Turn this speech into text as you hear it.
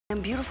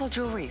And beautiful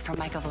jewelry from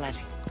Michael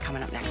Valitutti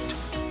coming up next.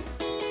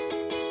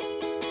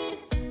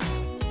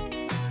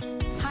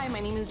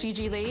 My name is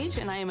Gigi Lage,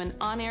 and I am an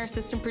on-air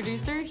assistant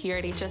producer here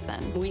at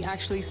HSN. We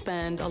actually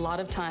spend a lot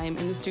of time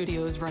in the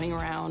studios running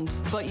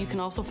around, but you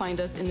can also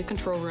find us in the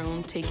control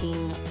room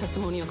taking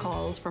testimonial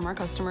calls from our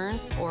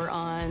customers or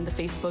on the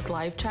Facebook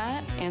live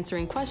chat,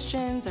 answering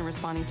questions and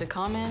responding to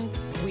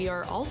comments. We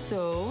are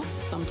also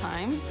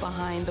sometimes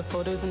behind the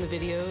photos and the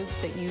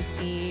videos that you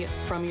see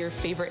from your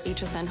favorite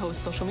HSN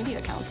host social media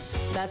accounts.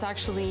 That's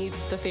actually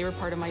the favorite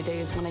part of my day,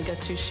 is when I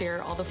get to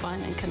share all the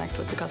fun and connect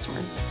with the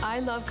customers. I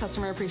love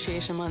Customer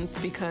Appreciation Month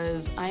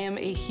because I am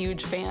a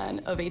huge fan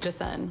of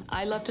HSN.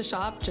 I love to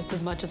shop just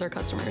as much as our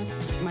customers.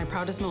 My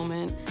proudest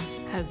moment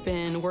has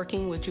been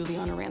working with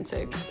Juliana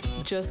Rancic.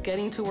 Just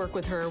getting to work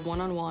with her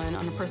one-on-one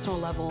on a personal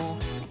level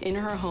in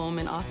her home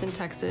in Austin,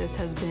 Texas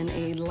has been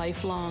a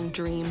lifelong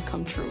dream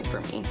come true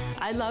for me.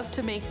 I love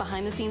to make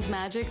behind-the-scenes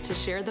magic to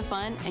share the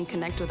fun and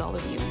connect with all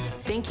of you.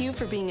 Thank you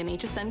for being an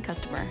HSN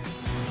customer.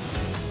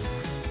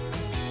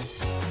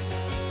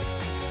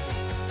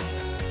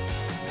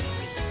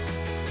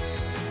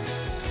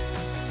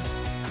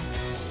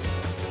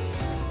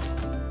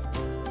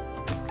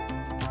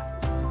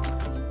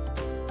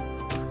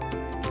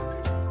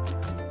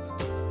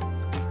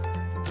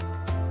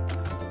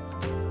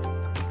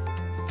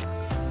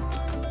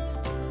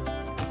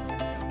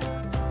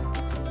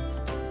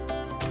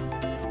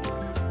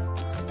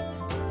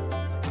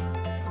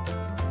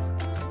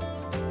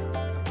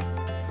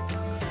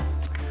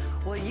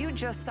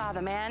 Just saw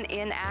the man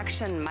in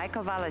action,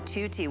 Michael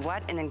Valitutti.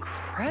 What an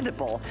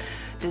incredible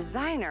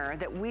designer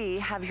that we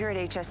have here at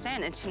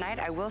HSN. And tonight,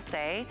 I will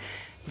say,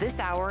 this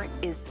hour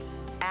is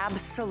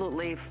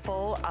absolutely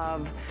full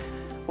of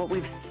what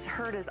we've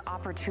heard as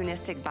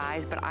opportunistic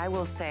buys, but I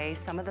will say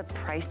some of the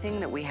pricing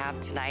that we have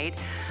tonight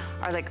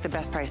are like the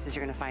best prices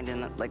you're gonna find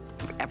in like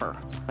ever.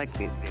 Like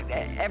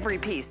every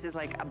piece is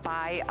like a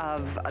buy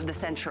of the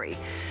century.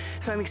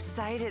 So I'm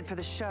excited for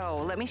the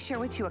show. Let me share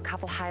with you a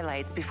couple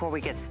highlights before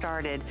we get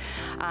started,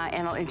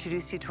 and I'll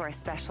introduce you to our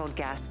special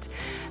guest.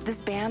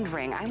 This band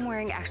ring, I'm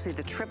wearing actually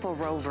the triple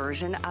row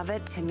version of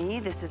it. To me,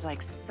 this is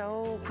like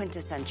so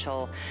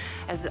quintessential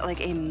as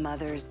like a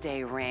Mother's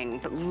Day ring,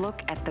 but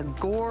look at the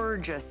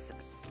gorgeous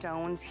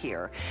stones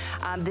here.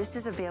 This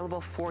is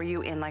available for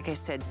you in, like I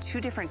said, two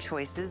different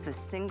choices, the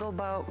single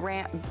bow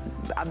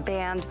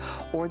band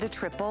or the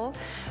triple,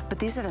 but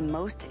these are the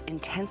most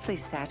intensely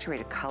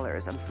saturated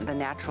colors of the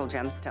natural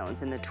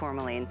gemstones in the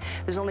tourmaline.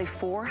 There's only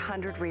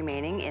 400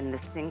 remaining in the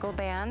single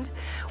band.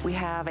 We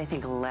have, I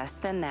think, less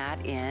than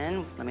that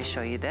in, let me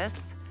show you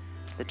this,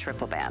 the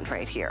triple band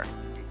right here.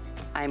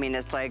 I mean,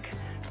 it's like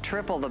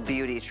triple the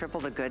beauty, triple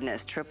the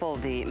goodness, triple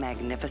the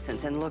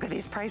magnificence, and look at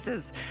these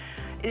prices.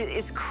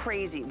 It's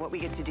crazy what we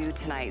get to do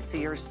tonight, so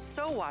you're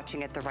so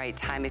watching at the right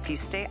time. If you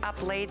stay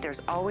up late,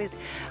 there's always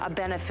a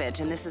benefit,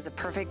 and this is a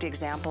perfect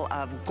example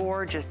of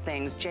gorgeous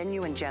things,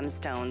 genuine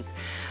gemstones.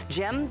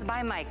 Gems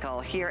by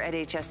Michael here at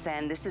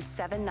HSN. This is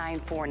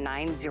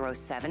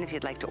 794907 if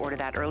you'd like to order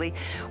that early.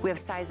 We have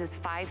sizes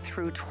 5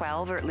 through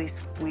 12, or at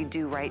least we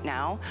do right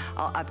now.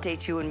 I'll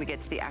update you when we get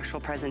to the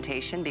actual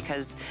presentation,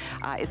 because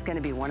it's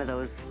gonna be one of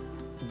those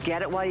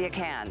get it while you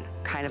can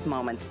kind of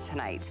moments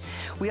tonight.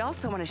 We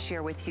also want to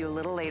share with you a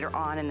little later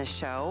on in the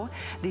show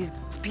these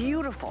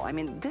beautiful, I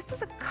mean, this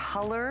is a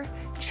color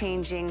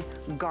changing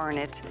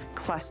garnet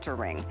cluster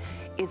ring.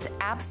 It's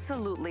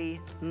absolutely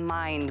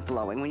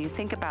mind-blowing when you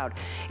think about,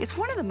 it's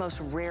one of the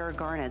most rare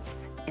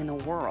garnets in the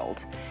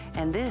world.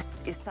 And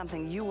this is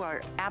something you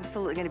are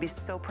absolutely going to be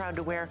so proud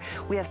to wear.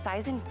 We have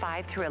sizing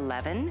 5 through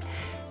 11.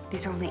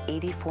 These are only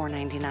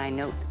 $84.99.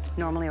 No,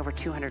 normally over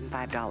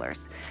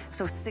 $205.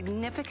 So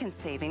significant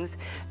savings,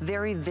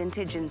 very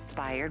vintage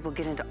inspired. We'll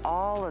get into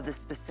all of the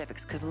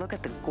specifics, because look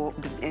at the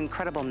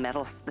incredible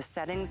metals, the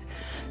settings,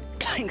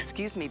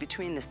 excuse me,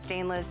 between the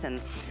stainless and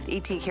the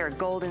 18 karat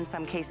gold in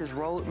some cases,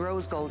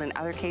 rose gold in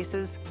other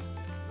cases.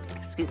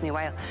 Excuse me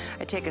while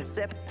I take a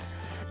sip.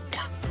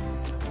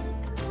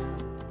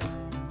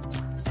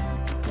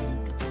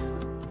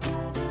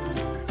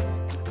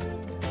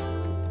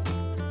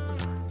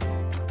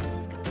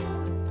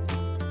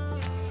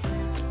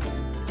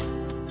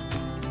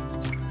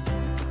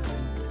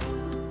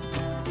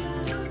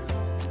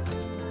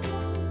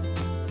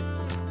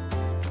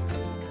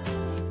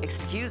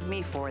 Excuse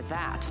me for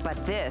that, but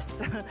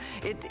this,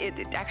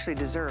 it actually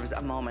deserves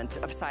a moment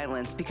of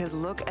silence, because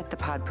look at the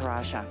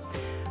Padparaja.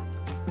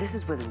 This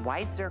is with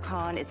white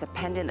zircon. It's a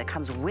pendant that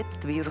comes with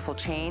the beautiful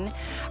chain.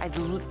 I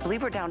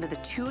believe we're down to the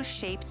two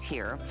shapes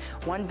here,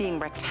 one being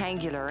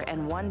rectangular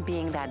and one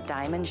being that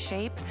diamond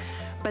shape.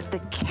 But the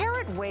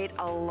carat weight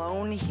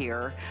alone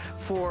here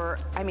for,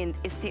 I mean,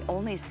 it's the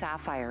only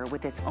sapphire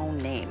with its own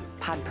name,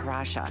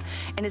 Padparaja.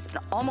 And it's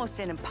almost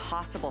an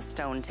impossible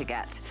stone to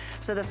get.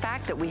 So the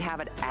fact that we have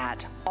it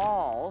at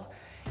all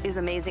is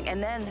amazing.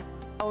 And then,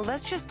 oh,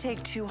 let's just take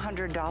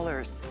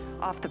 $200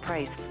 off the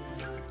price.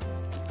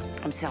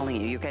 I'm telling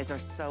you, you guys are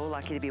so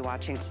lucky to be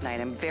watching tonight.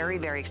 I'm very,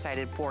 very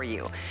excited for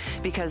you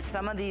because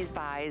some of these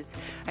buys,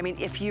 I mean,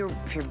 if you're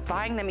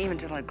buying them even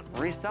to like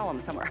resell them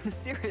somewhere, I'm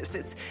serious.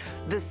 It's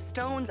the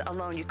stones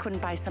alone. You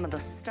couldn't buy some of the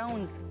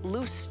stones,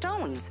 loose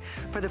stones,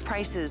 for the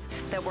prices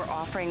that we're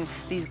offering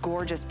these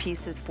gorgeous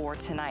pieces for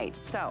tonight.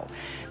 So,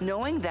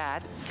 knowing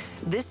that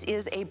this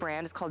is a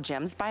brand, it's called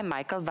Gems by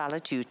Michael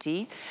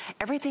Valitutti.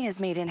 Everything is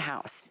made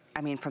in-house.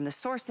 I mean, from the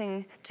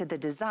sourcing to the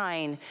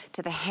design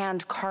to the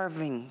hand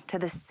carving to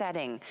the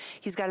setting.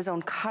 He's got his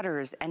own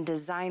cutters and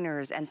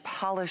designers and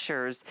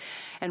polishers.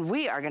 And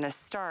we are gonna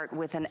start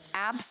with an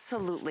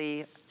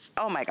absolutely,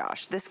 oh my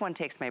gosh, this one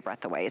takes my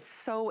breath away. It's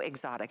so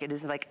exotic. It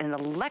is like an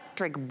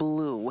electric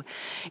blue.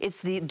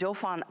 It's the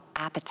Dauphin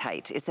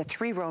Apatite. It's a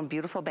 3-row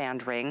beautiful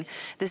band ring.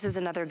 This is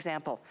another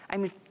example. I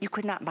mean, you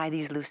could not buy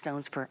these loose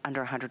stones for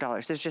under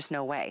 $100. There's just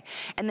no way.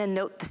 And then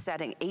note the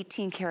setting,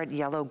 18 karat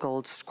yellow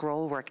gold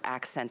scroll work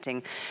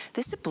accenting.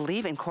 This, I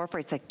believe,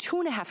 incorporates like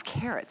 2.5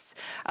 carats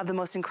of the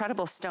most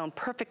incredible stone,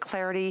 perfect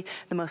clarity,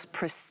 the most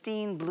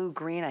pristine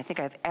blue-green I think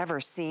I've ever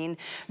seen.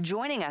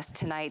 Joining us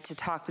tonight to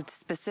talk with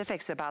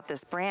specifics about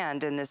this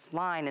brand and this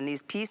line and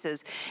these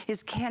pieces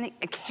is Carrie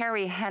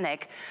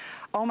Hennick.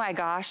 Oh my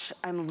gosh,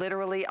 I'm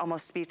literally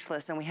almost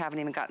speechless and we haven't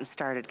even gotten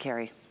started,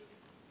 Carrie.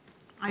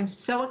 I'm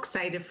so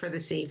excited for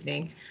this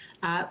evening.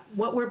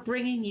 What we're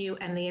bringing you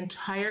and the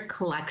entire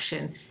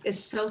collection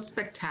is so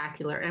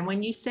spectacular. And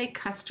when you say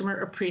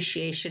Customer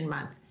Appreciation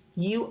Month,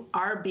 you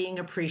are being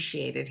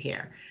appreciated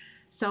here.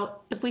 So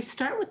if we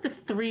start with the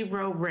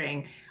 3-row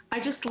ring, I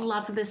just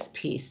love this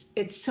piece.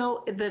 It's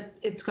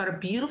got a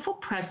beautiful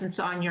presence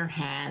on your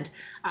hand.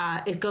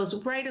 It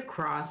goes right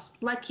across,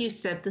 like you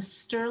said, the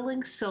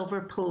sterling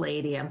silver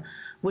palladium,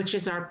 which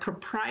is our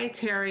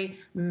proprietary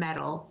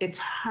metal. It's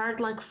hard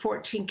like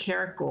 14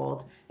 karat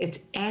gold. It's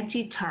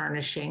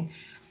anti-tarnishing.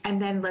 And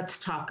then let's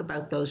talk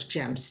about those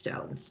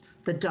gemstones,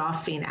 the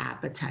Dauphin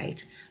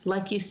Apatite.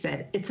 Like you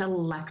said, it's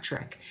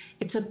electric.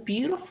 It's a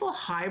beautiful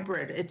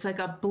hybrid. It's like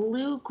a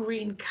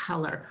blue-green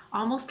color,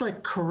 almost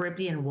like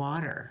Caribbean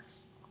water.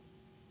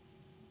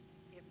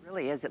 It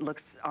really is. It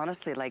looks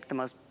honestly like the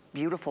most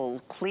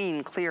beautiful,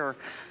 clean, clear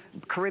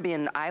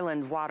Caribbean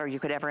island water you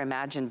could ever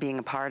imagine being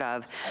a part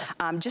of.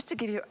 Just to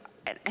give you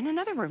and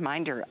another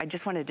reminder, I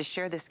just wanted to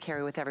share this,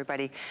 Carrie, with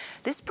everybody.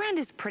 This brand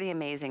is pretty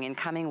amazing in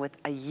coming with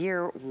a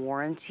 1-year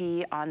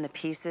warranty on the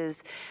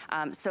pieces.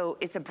 So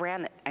it's a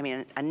brand,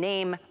 a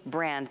name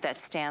brand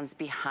that stands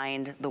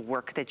behind the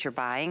work that you're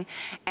buying.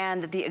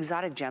 And the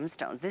exotic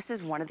gemstones, this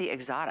is one of the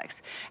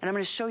exotics. And I'm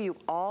gonna show you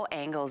all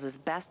angles as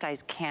best I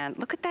can.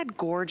 Look at that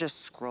gorgeous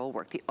scroll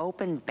work, the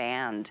open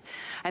band.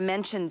 I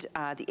mentioned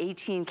the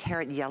 18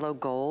 karat yellow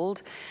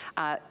gold.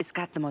 It's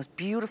got the most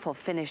beautiful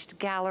finished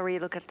gallery.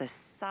 Look at the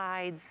size.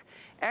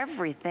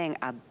 Everything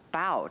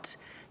about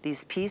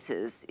these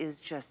pieces is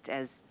just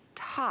as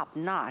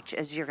top-notch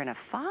as you're gonna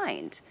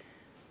find.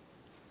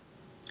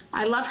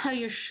 I love how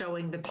you're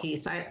showing the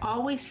piece. I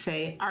always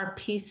say our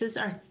pieces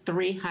are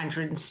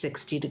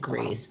 360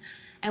 degrees.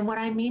 And what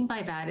I mean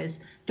by that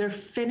is they're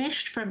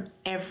finished from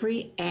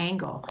every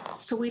angle.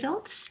 So we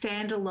don't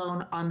stand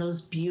alone on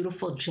those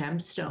beautiful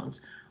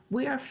gemstones.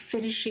 We are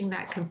finishing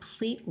that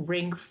complete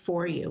ring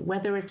for you,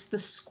 whether it's the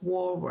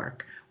scroll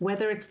work,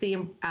 whether it's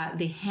the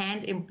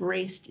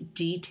hand-embraced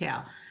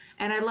detail.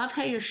 And I love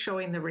how you're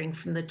showing the ring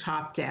from the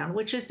top down,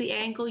 which is the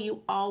angle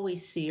you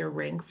always see your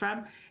ring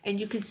from, and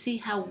you can see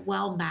how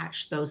well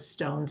matched those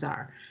stones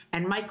are.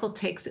 And Michael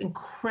takes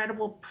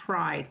incredible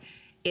pride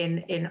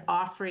in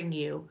offering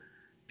you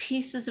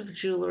pieces of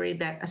jewelry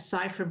that,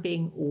 aside from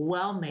being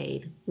well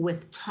made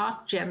with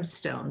top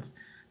gemstones,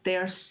 they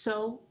are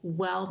so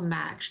well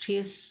matched. He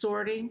is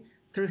sorting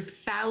through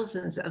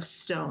thousands of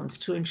stones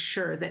to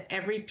ensure that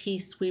every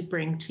piece we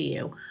bring to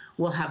you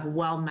will have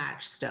well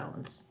matched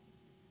stones.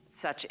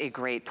 Such a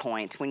great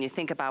point. When you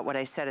think about what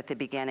I said at the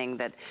beginning,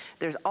 that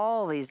there's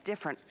all these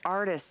different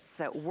artists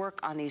that work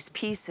on these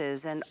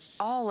pieces and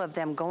all of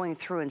them going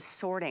through and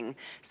sorting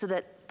so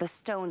that the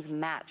stones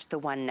match the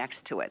one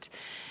next to it.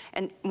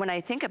 And when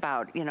I think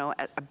about, you know,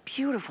 a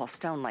beautiful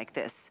stone like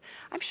this,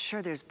 I'm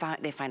sure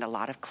they find a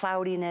lot of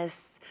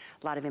cloudiness,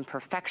 a lot of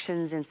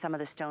imperfections in some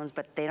of the stones,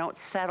 but they don't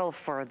settle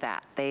for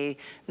that. They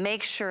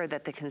make sure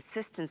that the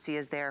consistency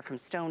is there from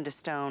stone to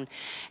stone.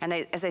 And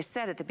as I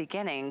said at the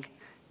beginning,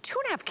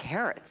 2.5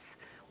 carats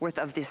worth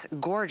of this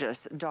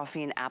gorgeous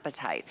Dauphin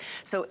Apatite.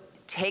 So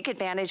take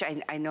advantage.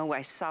 I know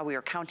I saw we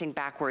were counting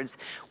backwards,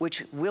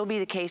 which will be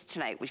the case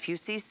tonight. If you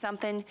see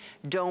something,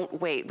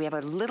 don't wait. We have a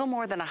little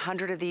more than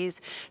 100 of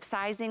these.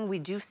 Sizing, we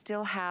do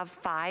still have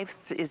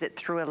 5. Is it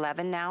through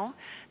 11 now?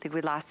 I think we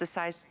lost the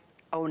size.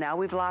 Oh, now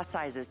we've lost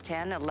sizes,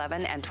 10,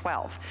 11, and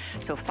 12.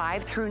 So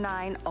 5 through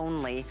 9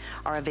 only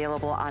are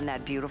available on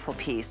that beautiful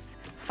piece.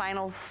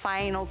 Final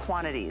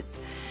quantities.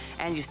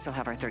 And you still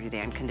have our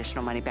 30-day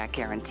unconditional money-back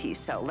guarantee.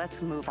 So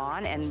let's move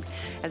on. And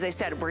as I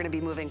said, we're gonna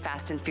be moving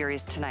fast and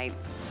furious tonight.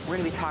 We're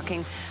gonna be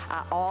talking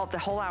the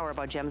whole hour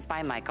about Gems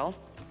by Michael.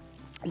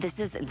 This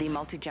is the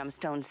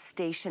multi-gemstone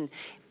station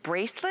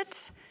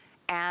bracelet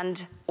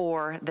and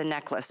or the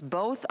necklace,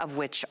 both of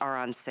which are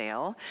on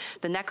sale.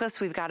 The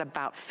necklace, we've got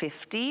about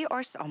 50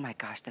 or so. Oh my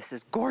gosh, this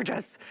is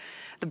gorgeous.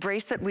 The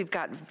bracelet, we've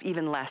got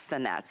even less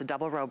than that. It's a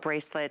double row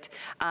bracelet.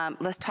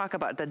 Let's talk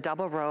about the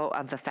double row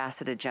of the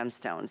faceted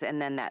gemstones,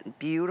 and then that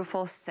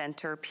beautiful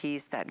center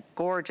piece, that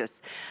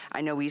gorgeous,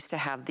 I know we used to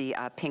have the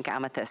pink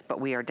amethyst,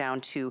 but we are down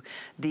to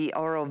the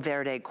Oro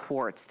Verde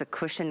quartz, the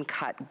cushion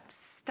cut,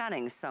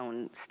 stunning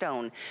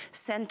stone,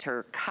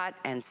 center cut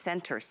and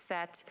center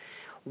set.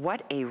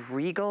 What a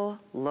regal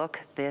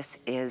look this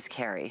is,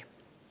 Carrie.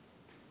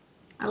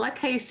 I like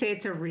how you say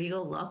it's a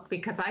regal look,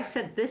 because I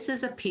said this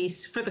is a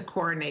piece for the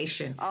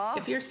coronation. Oh.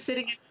 If you're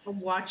sitting at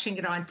home watching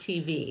it on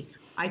TV,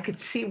 I could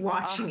see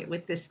watching it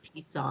with this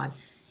piece on.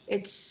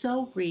 It's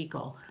so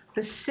regal.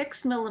 The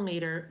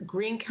 6mm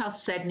green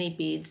chalcedony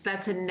beads,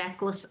 that's a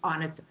necklace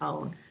on its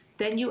own.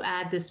 Then you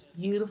add this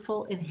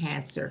beautiful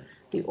enhancer,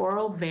 the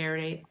Oro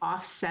Verde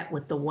offset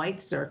with the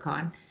white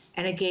zircon.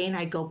 And again,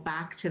 I go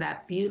back to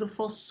that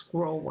beautiful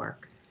scroll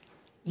work.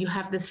 You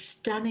have this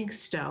stunning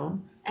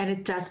stone, and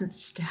it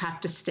doesn't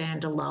have to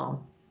stand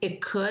alone.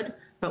 It could,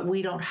 but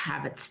we don't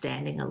have it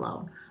standing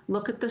alone.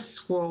 Look at the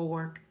scroll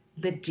work,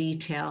 the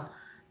detail,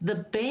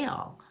 the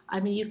bail. I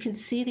mean, you can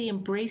see the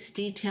embrace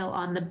detail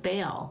on the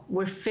bail.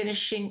 We're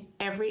finishing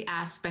every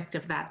aspect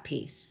of that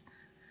piece.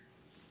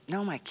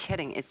 No, my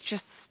kidding. It's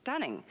just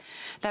stunning.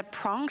 That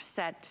prong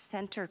set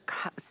center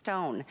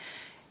stone.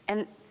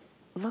 And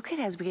look at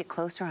it as we get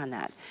closer on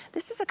that.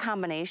 This is a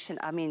combination,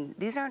 I mean,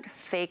 these aren't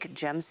fake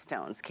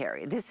gemstones,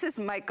 Carrie. This is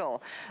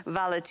Michael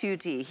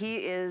Valitutti.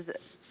 He is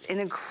an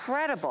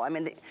incredible, I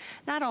mean,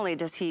 not only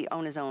does he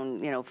own his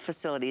own,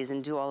 facilities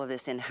and do all of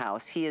this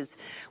in-house,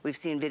 we've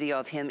seen video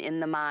of him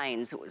in the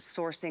mines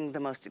sourcing the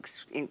most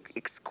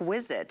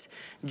exquisite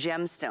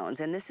gemstones.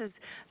 And this is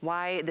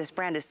why this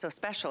brand is so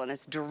special, and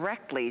it's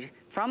directly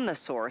from the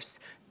source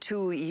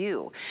to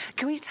you.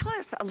 Can we tell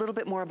us a little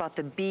bit more about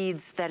the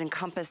beads that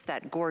encompass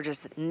that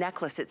gorgeous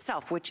necklace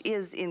itself, which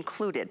is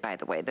included, by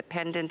the way, the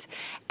pendant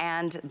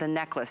and the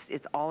necklace,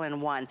 it's all in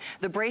one.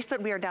 The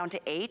bracelet, we are down to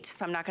 8,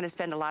 so I'm not gonna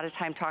spend a lot of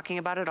time talking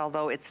about it,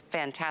 although it's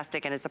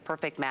fantastic and it's a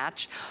perfect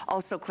match.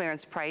 Also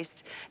clearance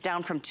priced,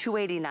 down from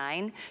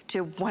 $289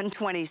 to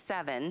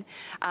 $127.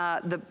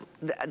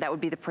 That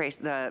would be the price,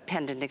 the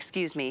pendant,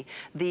 excuse me.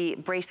 The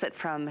bracelet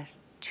from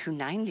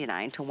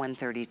 $299 to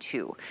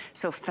 $132.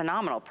 So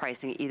phenomenal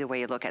pricing either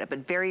way you look at it,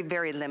 but very,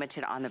 very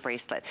limited on the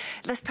bracelet.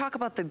 Let's talk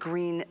about the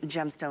green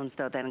gemstones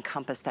though that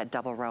encompass that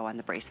double row on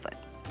the bracelet.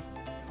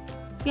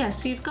 Yeah,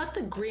 so you've got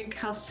the green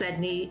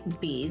chalcedony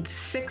beads,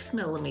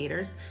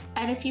 6mm,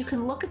 and if you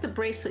can look at the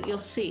bracelet, you'll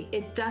see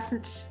it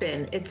doesn't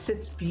spin. It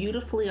sits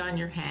beautifully on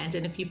your hand,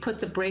 and if you put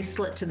the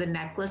bracelet to the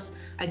necklace,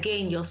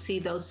 again, you'll see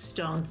those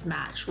stones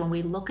match. When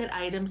we look at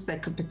items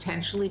that could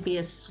potentially be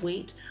a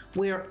suite,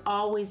 we're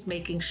always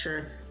making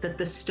sure that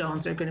the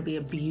stones are going to be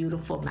a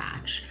beautiful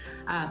match.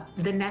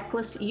 The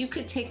necklace, you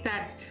could take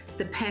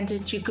the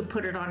pendant, you could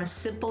put it on a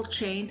simple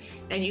chain,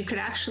 and you could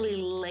actually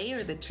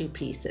layer the two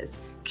pieces.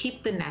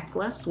 Keep the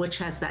necklace, which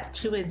has that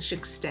 2-inch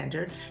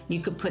extender. You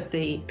could put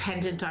the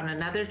pendant on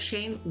another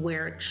chain,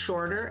 wear it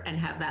shorter, and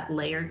have that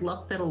layered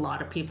look that a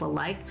lot of people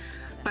like.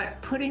 But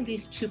putting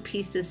these two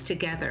pieces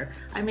together,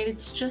 I mean,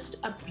 it's just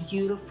a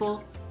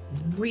beautiful,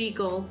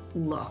 regal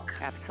look.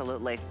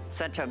 Absolutely.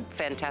 Such a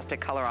fantastic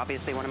color,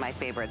 obviously one of my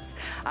favorites.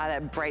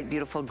 That bright,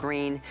 beautiful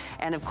green.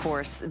 And of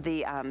course,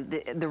 the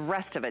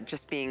rest of it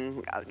just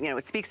being,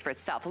 it speaks for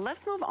itself.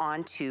 Let's move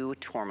on to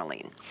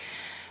tourmaline.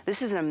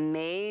 This is an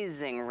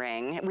amazing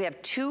ring. We have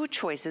 2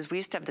 choices. We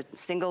used to have the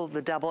single, the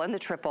double, and the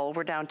triple.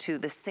 We're down to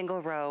the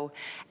single row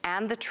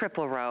and the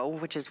triple row,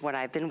 which is what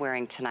I've been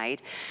wearing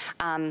tonight.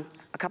 A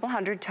couple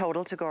hundred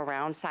total to go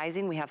around.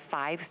 Sizing, we have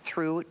 5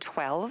 through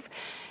 12.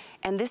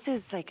 And this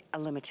is like a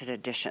limited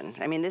edition.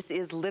 I mean, this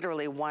is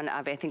literally one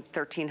of, I think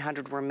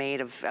 1,300 were made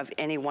of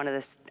any one of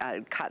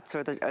the cuts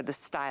or the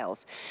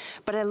styles.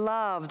 But I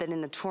love that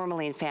in the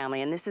tourmaline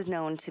family, and this is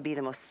known to be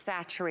the most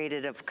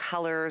saturated of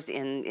colors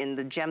in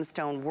the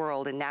gemstone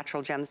world, in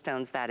natural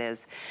gemstones that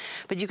is.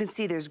 But you can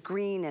see there's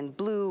green and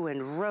blue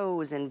and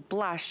rose and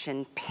blush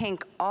and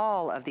pink,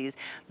 all of these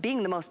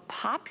being the most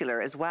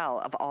popular as well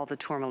of all the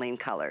tourmaline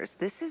colors.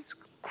 This is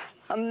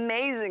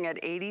amazing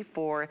at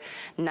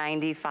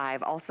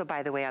 $84.95. Also,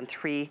 by the way, on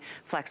 3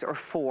 flex or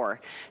 4.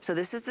 So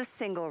this is the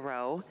single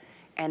row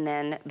and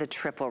then the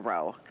triple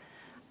row.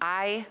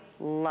 I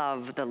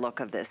love the look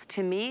of this.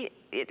 To me,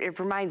 it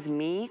reminds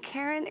me,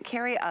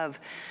 Carrie, of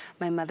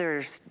my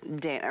Mother's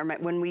Day, or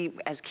when we,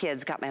 as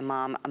kids, got my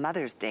mom a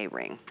Mother's Day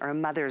ring, or a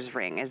mother's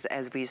ring,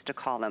 as we used to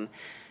call them.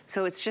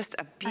 So it's just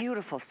a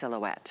beautiful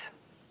silhouette.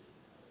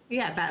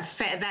 Yeah, that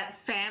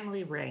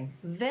family ring.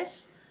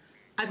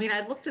 I mean,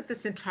 I looked at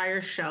this entire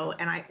show,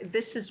 and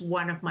this is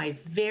one of my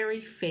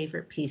very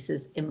favorite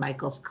pieces in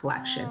Michael's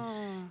collection.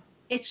 Oh.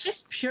 It's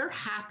just pure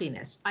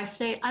happiness. I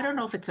don't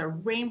know if it's a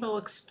rainbow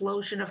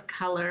explosion of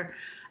color.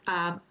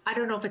 I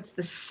don't know if it's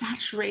the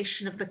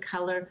saturation of the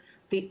color,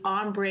 the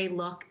ombre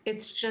look. It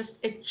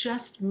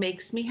just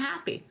makes me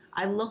happy.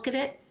 I look at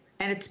it,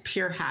 and it's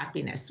pure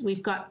happiness.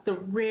 We've got the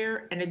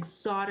rare and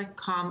exotic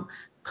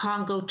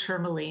Congo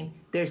tourmaline.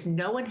 There's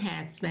no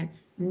enhancement,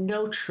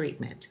 no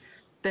treatment.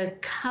 The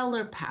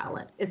color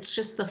palette, it's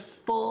just the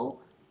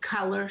full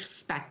color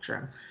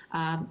spectrum.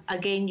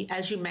 Again,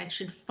 as you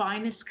mentioned,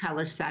 finest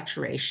color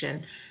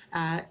saturation,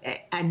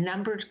 a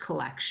numbered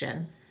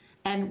collection.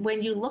 And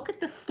when you look at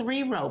the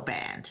 3-row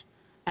band,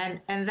 and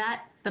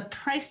that the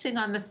pricing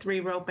on the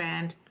 3-row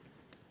band,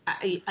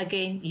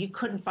 again, you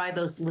couldn't buy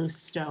those loose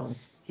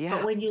stones. Yeah.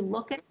 But when you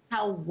look at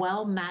how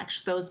well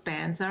matched those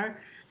bands are,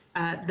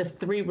 the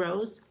 3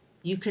 rows,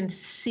 you can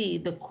see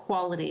the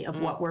quality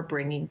of what we're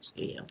bringing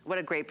to you. What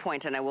a great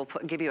point, and I will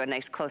give you a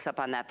nice close-up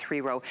on that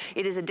 3-row.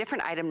 It is a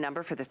different item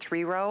number for the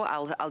 3-row.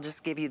 I'll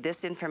just give you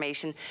this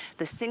information.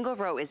 The single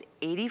row is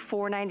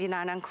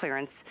 $84.99 on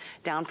clearance,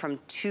 down from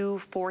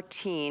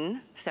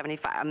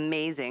 $214.75.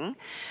 Amazing.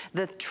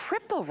 The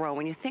triple row,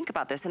 when you think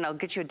about this, and I'll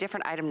get you a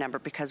different item number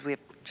because we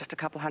have just a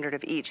couple hundred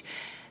of each.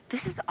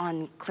 This is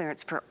on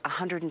clearance for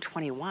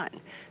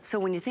 $121. So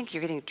when you think you're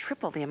getting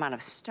triple the amount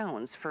of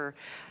stones for,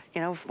 you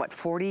know, what,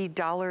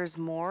 $40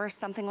 more,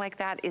 something like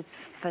that, it's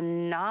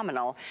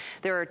phenomenal.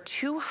 There are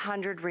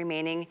 200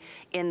 remaining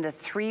in the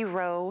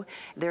 3-row.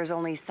 There's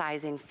only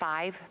sizing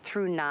 5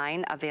 through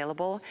 9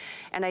 available.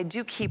 And I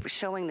do keep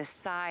showing the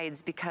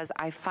sides because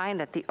I find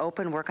that the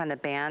open work on the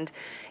band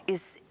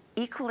is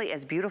equally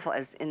as beautiful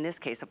as, in this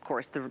case, of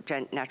course,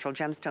 the natural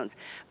gemstones.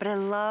 But I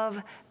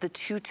love the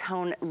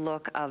two-tone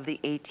look of the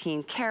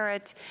 18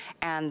 karat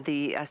and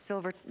the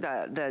silver,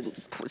 the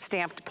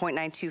stamped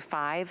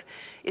 0.925.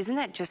 Isn't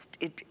that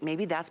just,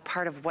 maybe that's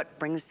part of what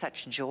brings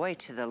such joy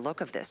to the look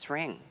of this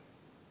ring?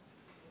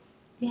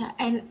 Yeah,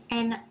 and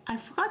I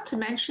forgot to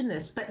mention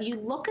this, but you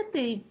look at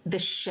the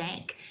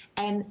shank,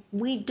 and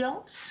we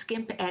don't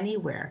skimp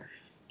anywhere.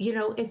 You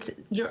know,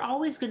 you're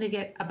always going to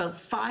get about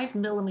 5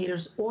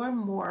 millimeters or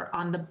more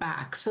on the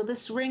back. So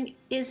this ring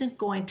isn't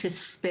going to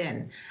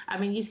spin. I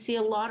mean, you see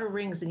a lot of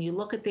rings and you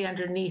look at the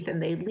underneath and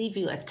they leave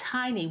you a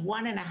tiny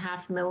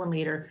 1.5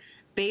 millimeter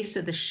base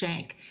of the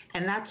shank.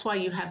 And that's why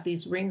you have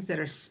these rings that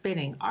are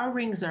spinning. Our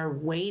rings are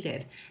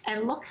weighted.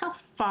 And look how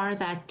far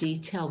that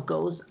detail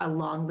goes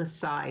along the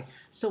side.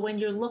 So when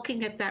you're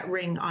looking at that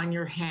ring on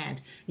your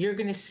hand, you're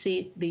going to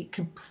see the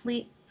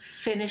complete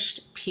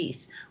finished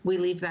piece. We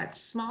leave that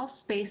small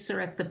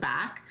spacer at the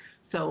back,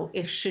 so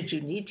if should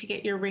you need to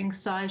get your ring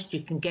sized,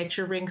 you can get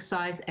your ring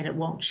size and it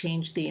won't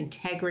change the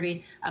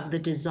integrity of the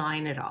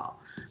design at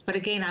all. But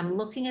again, I'm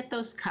looking at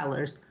those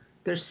colors.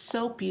 They're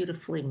so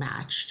beautifully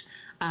matched.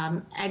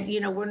 And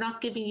you know, we're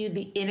not giving you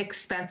the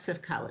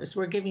inexpensive colors.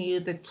 We're giving you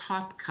the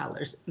top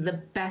colors, the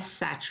best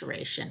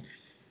saturation.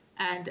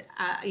 And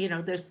you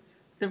know,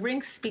 the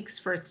ring speaks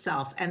for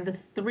itself. And the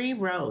 3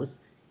 rows,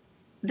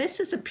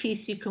 this is a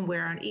piece you can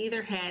wear on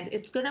either hand.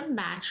 It's going to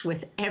match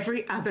with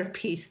every other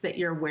piece that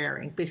you're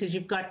wearing because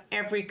you've got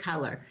every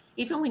color.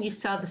 Even when you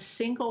saw the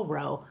single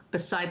row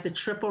beside the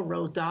triple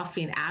row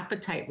Dauphine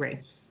Apatite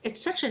ring,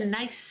 it's such a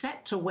nice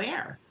set to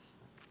wear.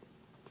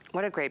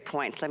 What a great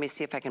point. Let me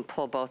see if I can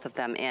pull both of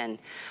them in.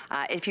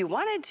 If you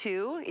wanted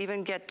to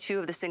even get 2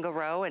 of the single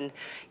row and,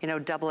 you know,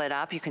 double it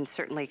up, you can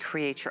certainly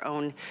create your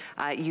own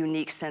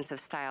unique sense of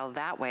style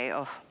that way.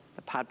 Oh.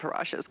 The Pod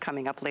Paracha is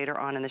coming up later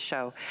on in the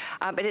show.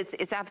 But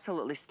it's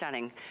absolutely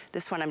stunning.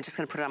 This one, I'm just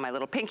gonna put it on my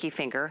little pinky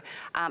finger.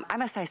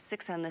 I'm a size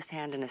 6 on this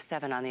hand and a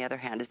 7 on the other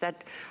hand. Is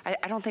that,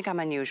 I don't think I'm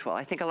unusual.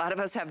 I think a lot of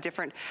us have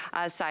different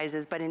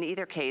sizes, but in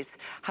either case,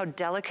 how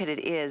delicate it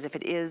is if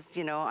it is,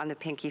 you know, on the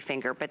pinky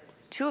finger. But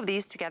 2 of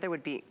these together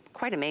would be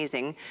quite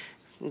amazing.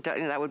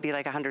 That would be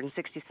like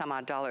 $160 some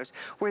odd.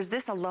 Whereas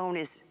this alone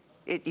is,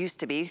 it used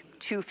to be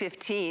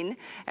 $215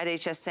 at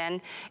HSN,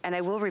 and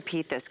I will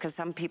repeat this because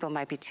some people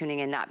might be tuning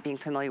in not being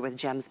familiar with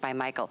Gems by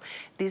Michael.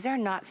 These are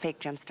not fake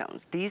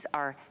gemstones. These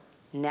are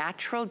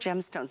natural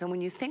gemstones, and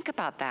when you think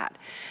about that,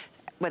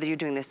 whether you're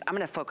doing this, I'm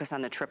going to focus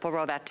on the triple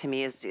row. That to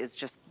me is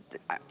just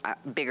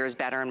bigger is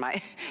better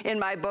in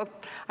my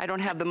book. I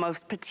don't have the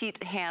most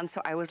petite hand, so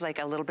I was like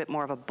a little bit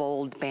more of a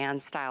bold band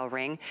style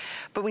ring.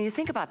 But when you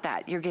think about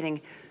that, you're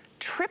getting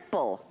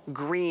triple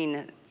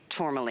green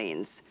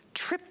tourmalines,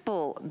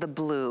 triple the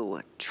blue,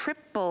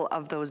 triple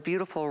of those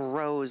beautiful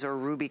rose or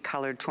ruby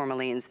colored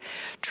tourmalines,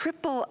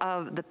 triple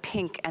of the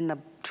pink and the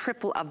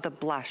triple of the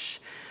blush.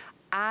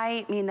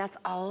 I mean, that's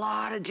a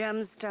lot of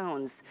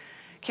gemstones.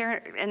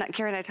 Karen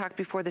and I talked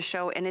before the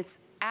show, and it's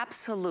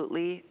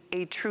absolutely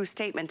a true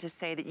statement to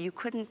say that you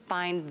couldn't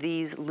find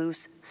these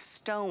loose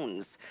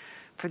stones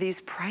for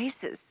these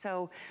prices.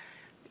 So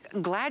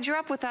glad you're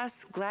up with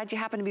us. Glad you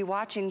happen to be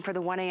watching for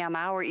the 1 a.m.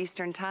 hour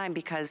Eastern time,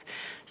 because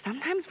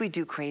sometimes we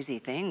do crazy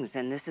things,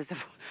 and this is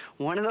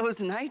one of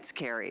those nights,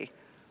 Carrie.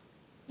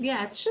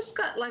 Yeah, it's just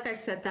got, like I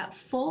said, that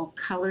full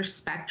color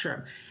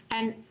spectrum.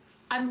 And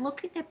I'm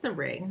looking at the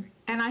ring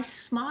and I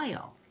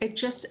smile. It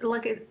just,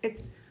 like,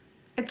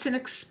 it's an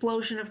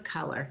explosion of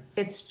color.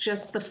 It's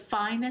just the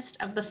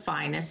finest of the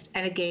finest.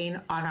 And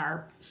again, on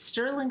our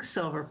sterling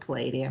silver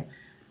palladium,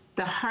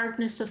 the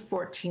hardness of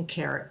 14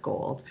 karat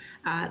gold,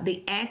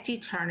 the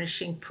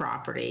anti-tarnishing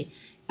property,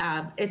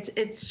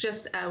 It's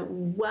just a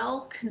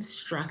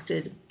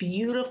well-constructed,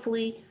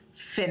 beautifully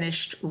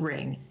finished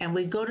ring. And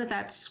we go to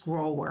that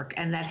scroll work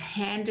and that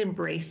hand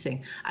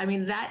embracing. I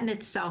mean, that in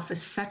itself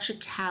is such a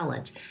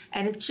talent.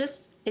 And it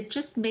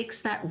just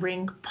makes that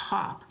ring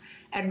pop.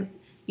 And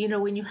you know,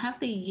 when you have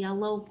the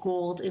yellow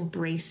gold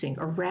embracing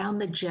around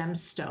the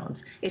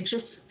gemstones, it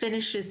just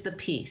finishes the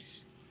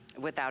piece.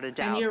 Without a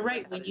doubt. And you're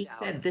right when you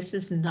said this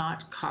is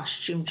not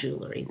costume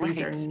jewelry.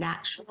 These are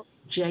natural,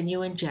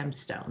 genuine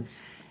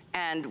gemstones.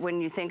 And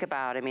when you think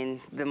about, I mean,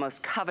 the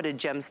most coveted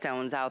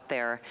gemstones out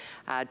there,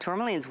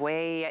 tourmaline's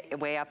way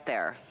up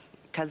there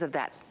because of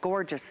that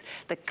gorgeous,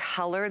 the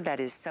color that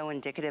is so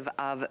indicative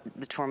of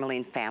the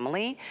tourmaline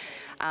family.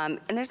 And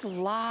there's a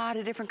lot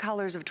of different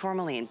colors of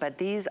tourmaline, but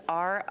these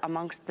are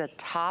amongst the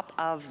top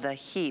of the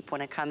heap when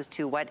it comes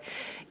to what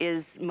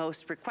is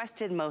most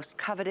requested, most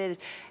coveted,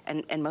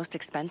 and most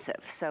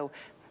expensive. So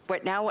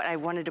but now what I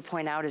wanted to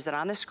point out is that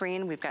on the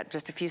screen, we've got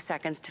just a few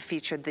seconds to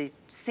feature the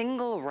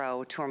single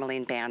row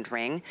tourmaline band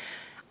ring,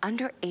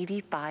 under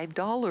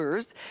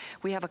 $85.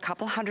 We have a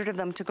couple hundred of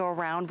them to go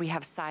around. We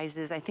have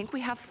sizes, I think we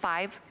have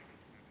 5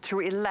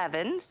 through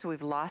 11, so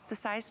we've lost the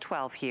size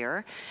 12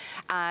 here.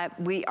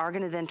 We are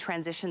gonna then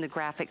transition the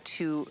graphic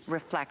to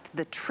reflect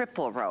the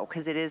triple row,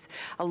 because it is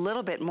a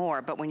little bit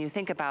more, but when you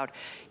think about,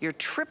 you're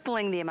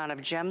tripling the amount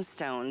of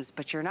gemstones,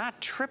 but you're not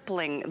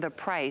tripling the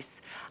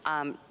price.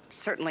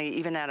 Certainly,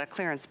 even at a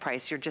clearance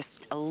price, you're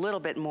just a little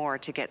bit more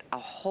to get a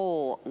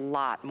whole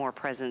lot more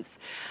presence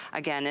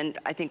again. And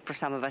I think for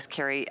some of us,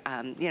 Carrie,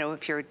 you know,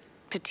 if you're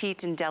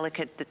petite and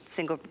delicate, the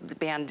single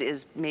band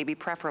is maybe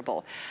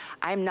preferable.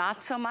 I'm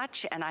not so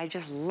much, and I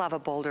just love a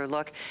bolder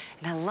look,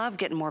 and I love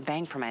getting more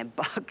bang for my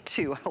buck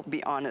too, I'll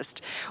be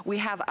honest. We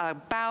have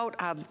about,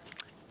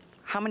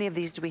 how many of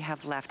these do we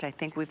have left? I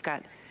think we've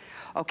got,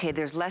 okay,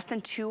 there's less than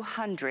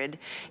 200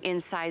 in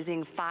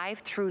sizing 5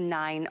 through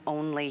 9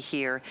 only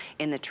here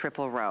in the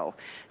triple row.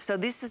 So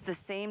this is the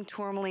same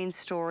tourmaline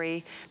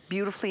story,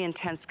 beautifully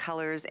intense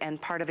colors,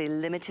 and part of a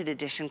limited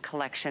edition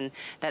collection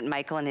that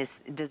Michael and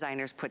his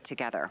designers put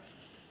together.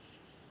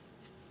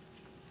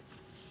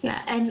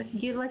 Yeah, and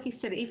like you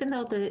said, even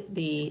though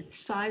the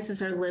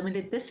sizes are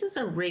limited, this is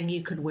a ring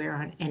you could wear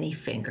on any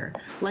finger.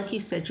 Like you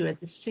said, you had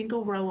the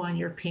single row on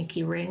your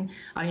pinky ring,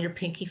 on your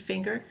pinky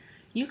finger.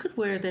 You could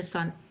wear this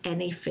on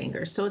any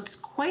finger. So it's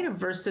quite a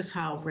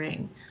versatile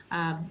ring.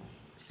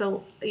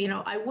 So, you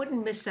know, I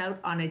wouldn't miss out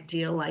on a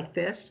deal like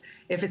this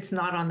if it's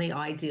not on the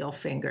ideal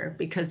finger,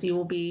 because you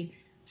will be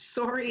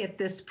sorry at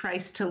this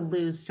price to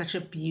lose such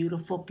a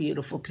beautiful,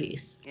 beautiful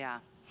piece. Yeah.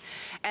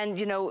 And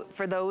you know,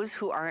 for those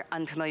who are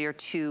unfamiliar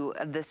to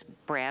this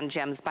brand,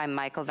 Gems by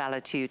Michael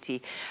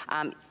Valitutti,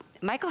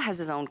 Michael has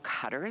his own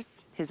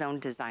cutters, his own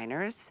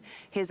designers,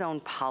 his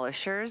own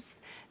polishers.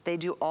 They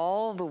do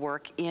all the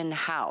work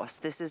in-house.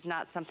 This is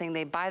not something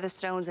they buy the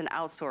stones and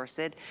outsource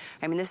it.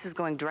 I mean, this is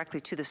going directly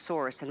to the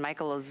source, and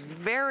Michael is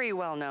very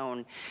well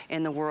known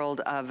in the world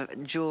of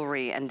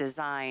jewelry and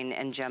design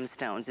and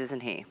gemstones,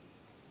 isn't he?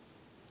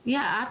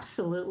 Yeah,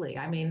 absolutely.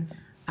 I mean,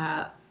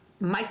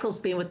 Michael's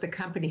been with the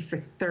company for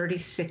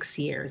 36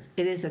 years.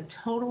 It is a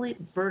totally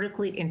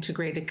vertically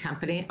integrated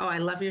company. Oh, I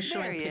love you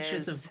showing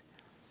pictures of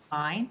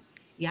mine.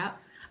 Yeah.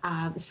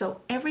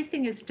 So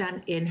everything is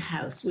done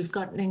in-house. We've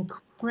got an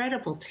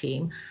incredible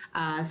team.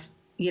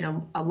 You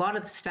know, a lot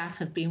of the staff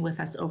have been with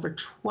us over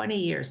 20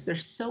 years. They're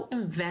so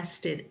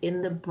invested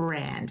in the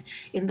brand,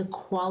 in the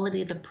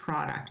quality of the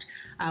product.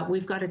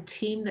 We've got a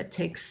team that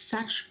takes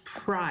such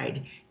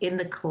pride in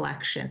the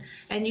collection.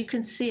 And you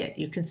can see it.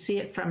 You can see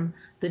it from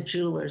the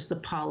jewelers, the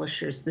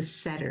polishers, the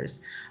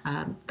setters,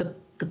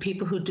 the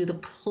people who do the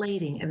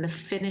plating and the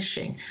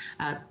finishing,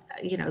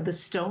 you know, the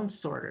stone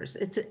sorters.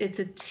 It's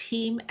a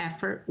team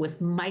effort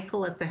with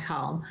Michael at the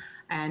helm.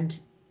 And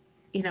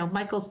you know,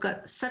 Michael's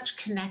got such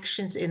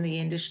connections in the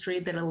industry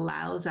that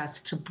allows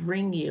us to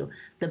bring you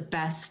the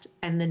best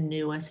and the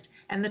newest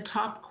and the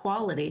top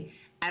quality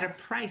at a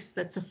price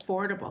that's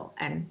affordable.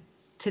 And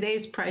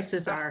today's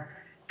prices are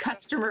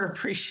customer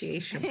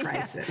appreciation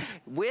prices.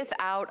 Yeah,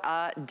 without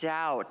a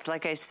doubt.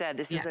 Like I said,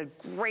 this is a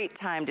great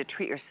time to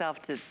treat yourself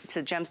to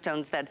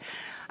gemstones that,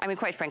 I mean,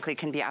 quite frankly,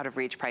 can be out of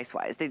reach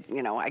price-wise.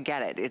 You know, I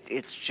get it.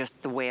 It's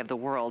just the way of the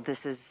world.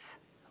 This is,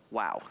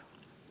 wow.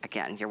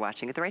 Again, you're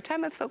watching at the right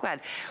time. I'm so glad.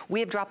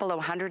 We have dropped below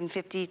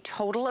 150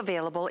 total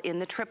available in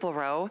the triple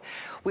row.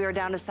 We are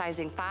down to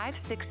sizing 5,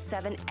 6,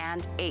 7,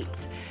 and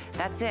 8.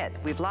 That's it.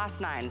 We've lost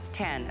 9,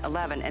 10,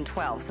 11, and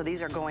 12. So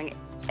these are going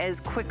as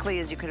quickly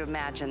as you could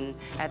imagine.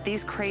 At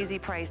these crazy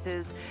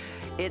prices,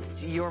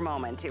 it's your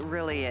moment. It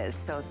really is.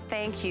 So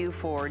thank you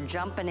for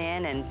jumping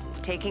in and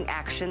taking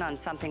action on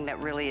something that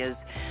really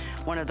is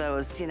one of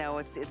those, you know,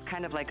 it's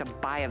kind of like a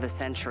buy of the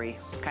century,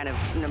 kind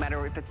of, no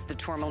matter if it's the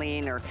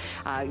tourmaline or,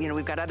 you know,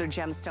 we've got other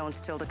gemstones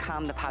still to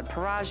come. The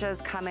Padparaja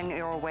is coming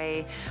your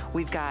way.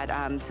 We've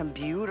got some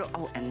beautiful,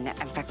 oh, and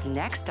in fact,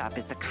 next up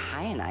is the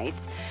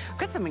kyanite. We've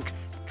got some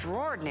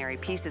extraordinary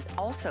pieces.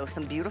 Also,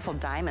 some beautiful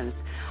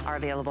diamonds are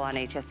available on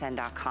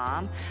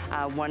hsn.com.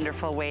 A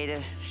wonderful way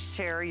to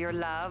share your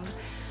love.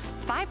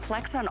 5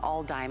 Flex on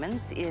all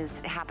diamonds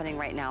is happening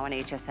right now on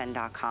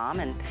hsn.com,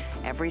 and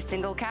every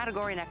single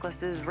category,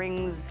 necklaces,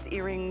 rings,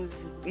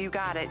 earrings, you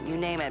got it, you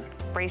name it,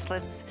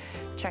 bracelets.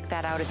 Check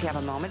that out if you have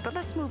a moment. But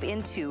let's move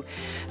into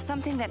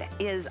something that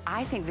is,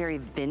 I think, very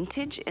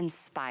vintage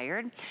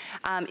inspired.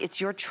 It's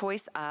your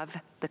choice of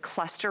the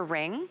cluster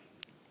ring,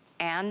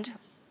 and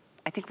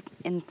I think,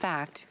 in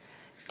fact,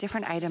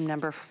 different item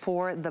number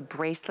for the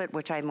bracelet,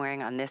 which I'm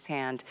wearing on this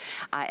hand,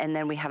 and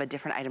then we have a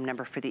different item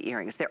number for the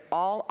earrings. They're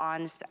all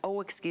on,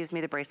 oh, excuse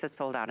me, the bracelet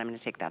sold out. I'm gonna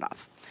take that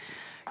off.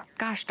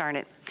 Gosh darn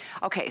it.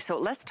 Okay, so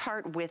let's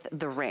start with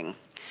the ring.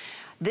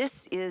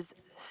 This is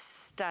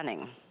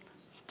stunning.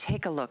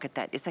 Take a look at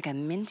that. It's like a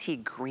minty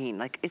green.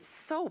 Like, it's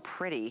so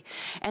pretty.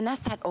 And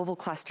that's that oval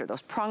cluster,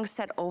 those prong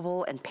set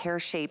oval and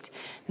pear-shaped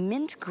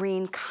mint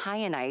green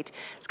kyanite.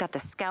 It's got the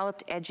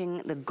scalloped edging,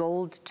 the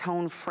gold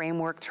tone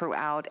framework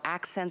throughout,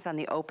 accents on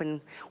the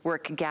open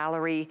work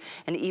gallery,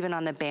 and even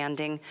on the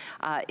banding.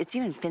 It's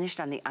even finished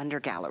on the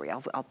under gallery.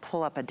 I'll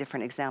pull up a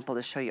different example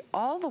to show you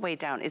all the way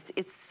down.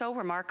 It's so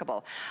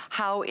remarkable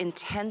how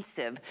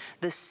intensive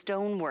the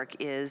stonework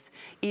is,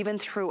 even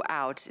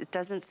throughout. It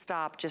doesn't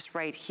stop just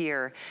right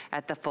here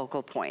at the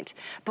focal point.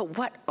 But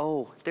what,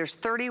 oh, there's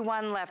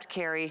 31 left,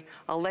 Carrie.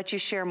 I'll let you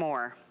share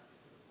more.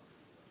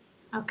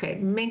 Okay,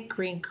 mint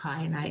green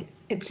kyanite.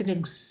 It's an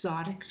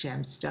exotic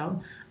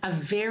gemstone, a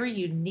very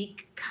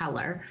unique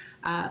color.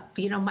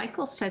 You know,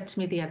 Michael said to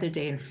me the other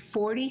day, in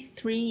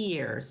 43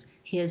 years,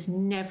 he has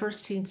never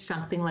seen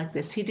something like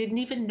this. He didn't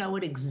even know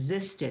it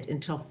existed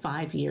until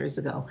 5 years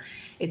ago.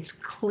 It's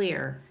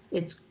clear,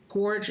 it's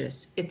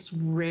gorgeous, it's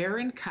rare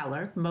in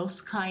color.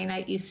 Most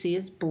kyanite you see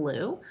is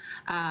blue.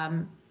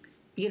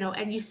 You know,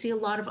 and you see a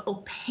lot of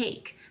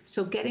opaque.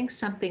 So getting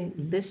something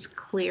this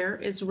clear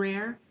is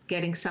rare.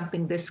 Getting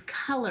something this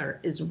color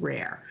is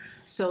rare.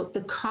 So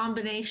the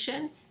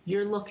combination,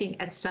 you're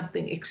looking at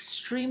something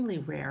extremely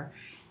rare.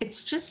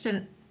 It's just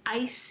an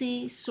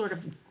icy sort of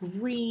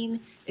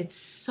green. It's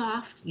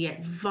soft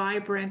yet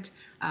vibrant,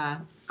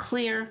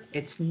 clear.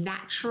 It's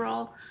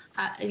natural.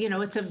 You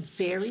know, it's a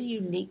very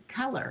unique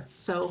color.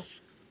 So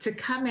to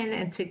come in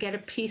and to get a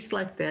piece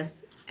like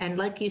this, and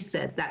like you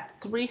said, that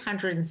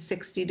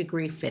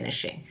 360-degree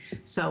finishing.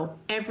 So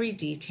every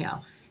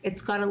detail.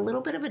 It's got a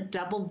little bit of a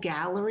double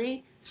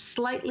gallery,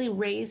 slightly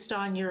raised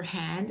on your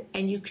hand,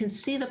 and you can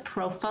see the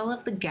profile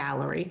of the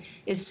gallery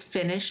is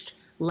finished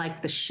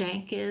like the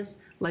shank is,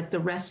 like the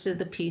rest of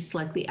the piece,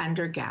 like the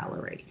under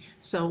gallery.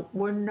 So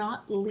we're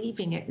not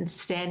leaving it and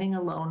standing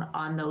alone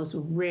on those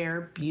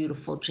rare,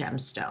 beautiful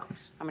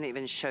gemstones. I'm gonna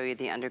even show you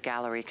the under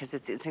gallery because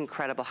it's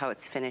incredible how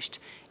it's finished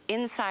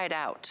inside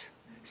out.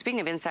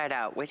 Speaking of inside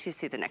out, wait till you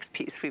see the next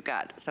piece. We've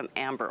got some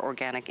amber,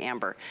 organic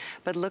amber.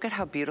 But look at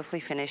how beautifully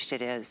finished it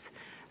is.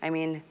 I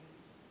mean,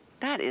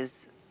 that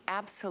is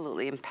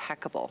absolutely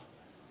impeccable.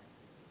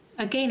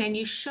 Again, and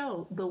you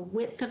show the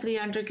width of the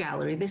under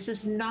gallery. This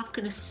is not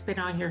going to spin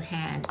on your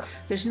hand.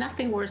 There's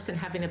nothing worse than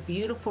having a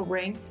beautiful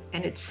ring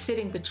and it's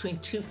sitting between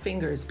two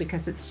fingers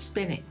because it's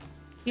spinning.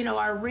 You know,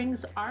 our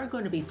rings are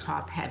going to be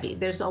top heavy.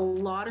 There's a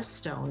lot of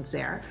stones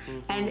there,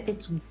 and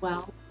it's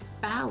well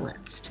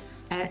balanced.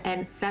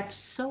 And that's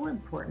so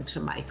important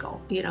to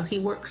Michael. You know, he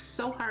works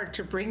so hard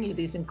to bring you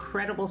these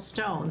incredible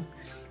stones.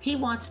 He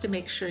wants to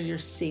make sure you're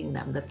seeing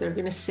them, that they're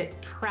going to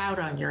sit proud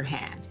on your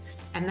hand.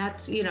 And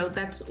that's, you know,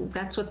 that's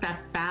what that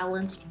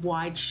balanced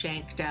wide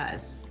shank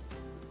does.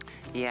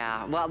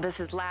 Yeah, well, this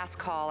is last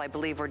call. I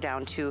believe we're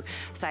down to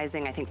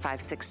sizing, I think 5,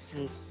 6,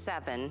 and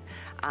 7.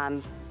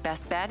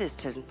 Best bet is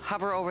to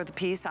hover over the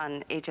piece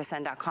on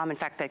hsn.com. In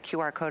fact, the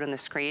QR code on the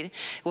screen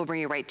will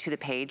bring you right to the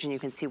page and you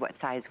can see what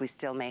size we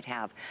still may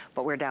have.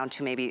 But we're down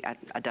to maybe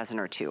a dozen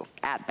or two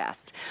at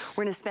best.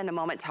 We're gonna spend a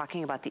moment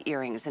talking about the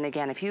earrings. And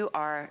again, if you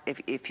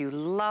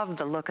love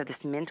the look of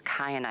this mint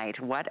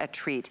kyanite, what a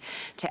treat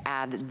to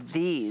add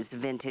these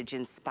vintage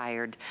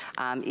inspired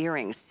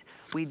earrings.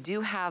 We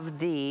do have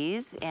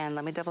these, and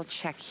let me double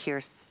check here.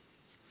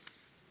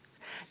 Just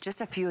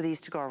a few of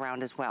these to go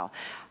around as well.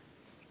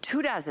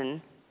 2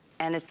 dozen,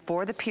 and it's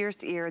for the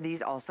pierced ear.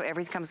 These also,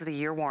 everything comes with a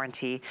year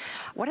warranty.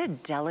 What a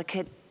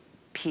delicate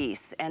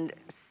piece, and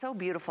so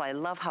beautiful. I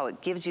love how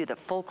it gives you the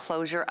full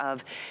closure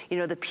of, you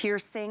know, the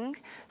piercing.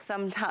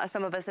 Some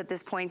of us at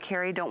this point,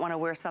 Carrie, don't want to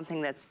wear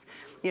something that's,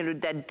 you know,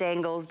 that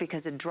dangles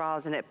because it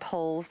draws and it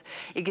pulls.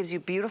 It gives you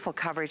beautiful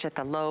coverage at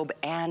the lobe,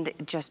 and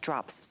it just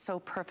drops so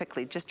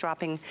perfectly, just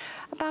dropping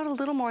about a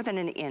little more than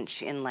an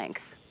inch in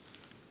length.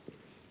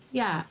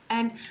 Yeah,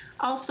 and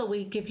also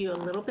we give you a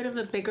little bit of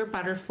a bigger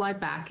butterfly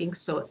backing,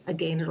 so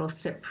again, it'll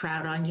sit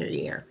proud on your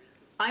ear.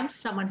 I'm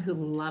someone who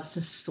loves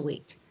a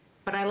suite,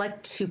 but I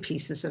like 2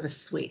 pieces of a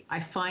suite.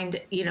 I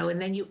find, you know,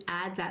 and then you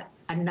add that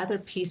another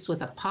piece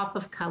with a pop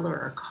of color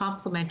or a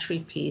complementary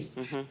piece,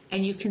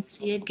 and you can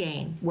see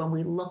again, when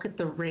we look at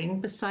the ring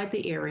beside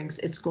the earrings,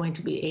 it's going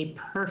to be a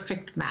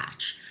perfect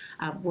match.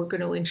 We're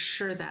going to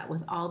ensure that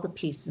with all the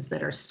pieces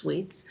that are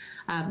suites,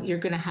 you're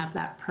going to have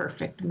that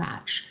perfect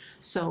match.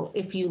 So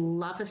if you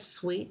love a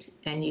suite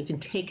and you can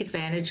take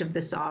advantage of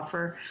this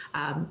offer,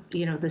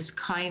 you know, this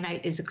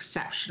kyanite is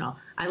exceptional.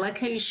 I like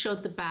how you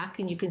showed the back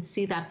and you can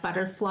see that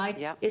butterfly.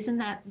 Yep. Isn't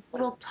that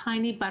little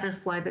tiny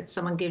butterfly that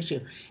someone gives you?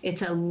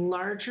 It's a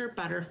larger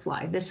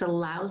butterfly. This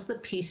allows the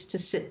piece to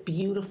sit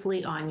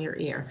beautifully on your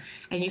ear.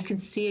 And you can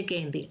see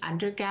again, the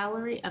under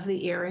gallery of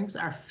the earrings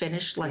are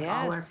finished like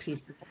all our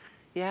pieces.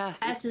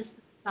 Yes. As is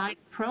the side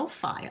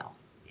profile.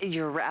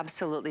 You're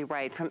absolutely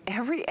right. From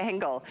every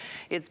angle,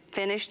 it's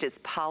finished, it's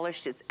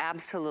polished, it's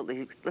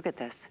absolutely, look at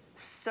this,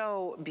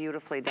 so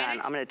beautifully done.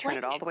 I'm gonna turn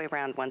it all the way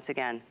around once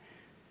again.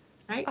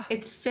 Right,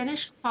 it's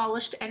finished,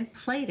 polished, and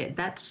plated,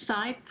 that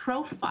side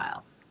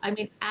profile. I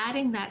mean,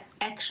 adding that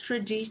extra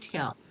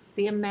detail,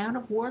 the amount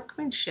of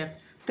workmanship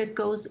that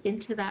goes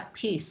into that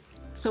piece.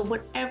 So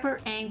whatever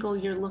angle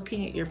you're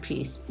looking at your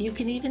piece, you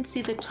can even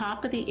see the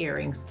top of the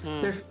earrings.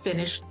 They're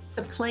finished,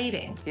 the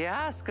plating.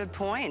 Yes, good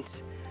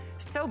point.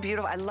 So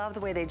beautiful. I love the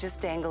way they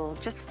just dangle,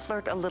 just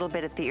flirt a little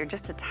bit at the ear,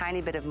 just a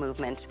tiny bit of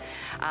movement.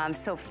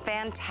 So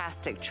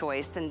fantastic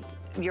choice, and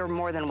you're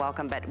more than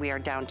welcome, but we are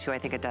down to, I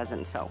think, a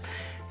dozen, so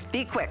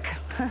be quick.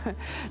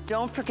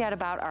 Don't forget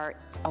about our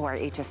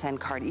HSN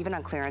card. Even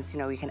on clearance, you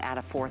know, you can add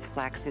a fourth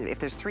flex. If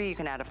there's 3, you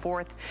can add a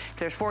fourth. If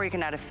there's 4, you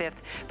can add a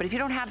fifth. But if you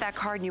don't have that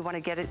card and you want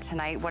to get it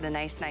tonight, what a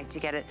nice night to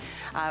get it.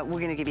 We're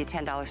going to give you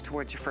 $10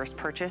 towards your first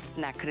purchase,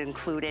 and that could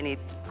include any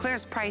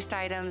clearance priced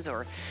items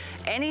or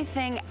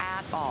anything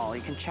at all.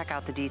 You can check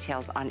out the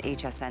details on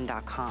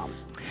hsn.com.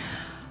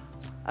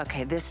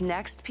 Okay, this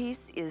next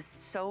piece is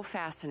so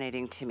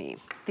fascinating to me.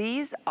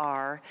 These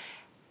are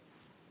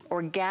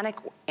organic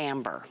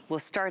amber. We'll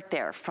start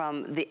there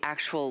from the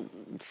actual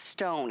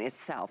stone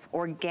itself.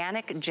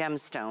 Organic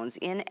gemstones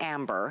in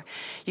amber.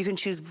 You can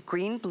choose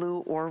green, blue,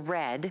 or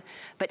red,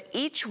 but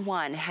each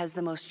one has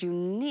the most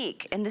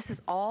unique, and this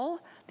is all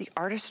the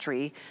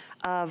artistry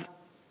of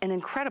an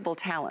incredible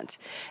talent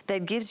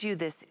that gives you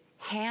this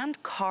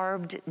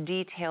hand-carved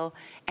detail,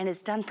 and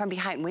it's done from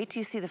behind. Wait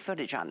till you see the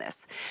footage on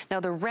this. Now,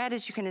 the red,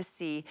 as you're gonna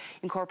see,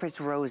 incorporates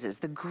roses.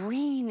 The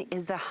green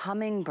is the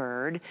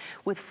hummingbird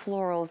with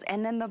florals,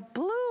 and then the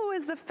blue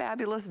is the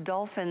fabulous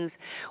dolphins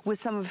with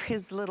some of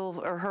his little,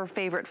 or her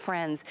favorite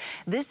friends.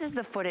 This is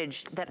the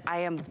footage that I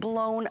am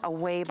blown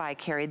away by,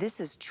 Carrie. This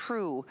is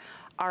true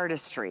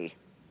artistry.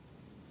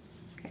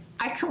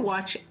 I can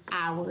watch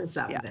hours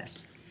of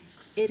this.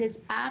 It is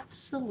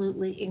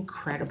absolutely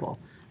incredible.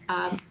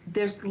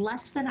 There's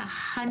less than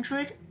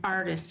 100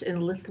 artists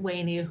in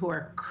Lithuania who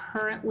are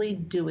currently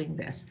doing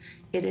this.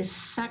 It is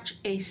such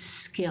a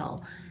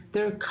skill.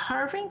 They're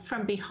carving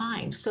from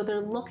behind. So they're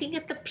looking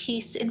at the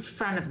piece in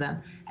front of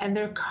them and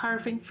they're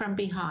carving from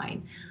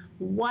behind.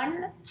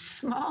 One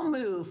small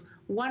move,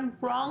 one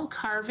wrong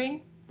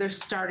carving, they're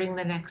starting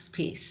the next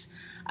piece.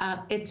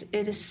 It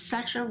is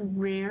such a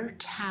rare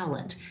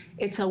talent.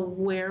 It's a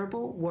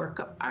wearable work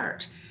of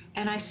art.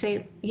 And I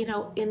say, you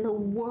know, in the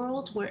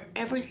world where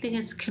everything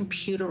is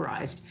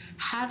computerized,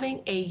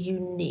 having a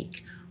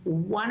unique,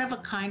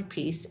 one-of-a-kind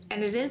piece,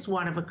 and it is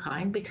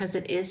one-of-a-kind because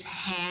it is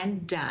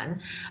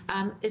hand-done,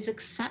 is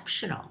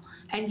exceptional.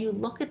 And you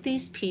look at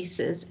these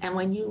pieces, and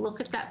when you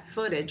look at that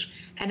footage,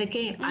 and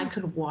again, I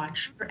could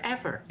watch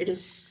forever. It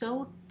is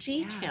so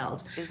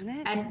detailed. Yeah, isn't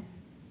it? And,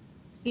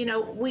 you know,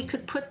 we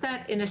could put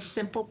that in a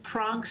simple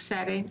prong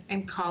setting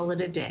and call it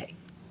a day.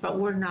 But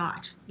we're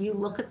not. You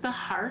look at the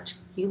heart,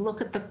 you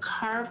look at the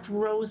carved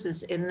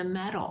roses in the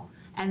metal,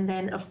 and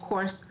then of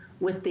course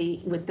with the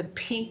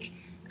pink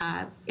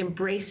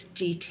embraced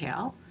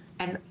detail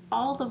and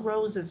all the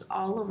roses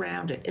all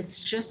around it. It's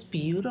just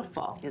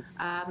beautiful.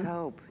 It's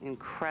so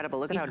incredible.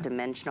 Look at how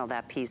dimensional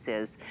that piece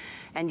is.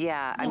 And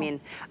yeah, I mean,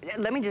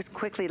 let me just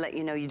quickly let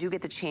you know, you do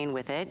get the chain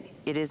with it.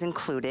 It is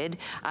included.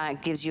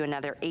 It gives you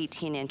another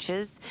 18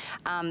 inches.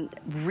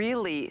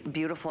 Really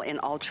beautiful in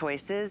all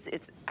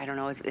choices. I don't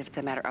know if it's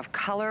a matter of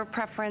color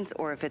preference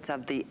or if it's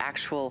of the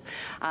actual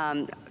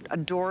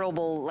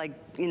adorable, like,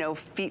 you know,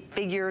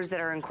 figures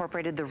that are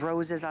incorporated. The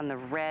roses on the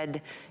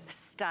red,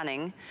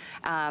 stunning.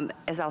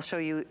 As I'll show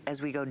you as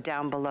we go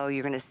down below,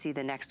 you're gonna see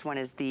the next one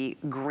is the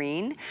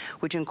green,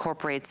 which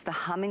incorporates the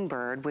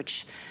hummingbird,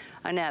 which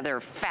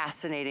another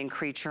fascinating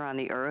creature on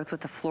the earth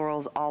with the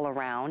florals all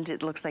around.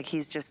 It looks like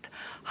he's just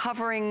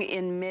hovering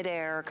in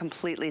midair,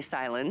 completely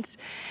silent.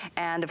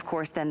 And of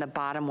course, then the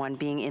bottom one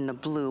being in the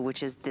blue,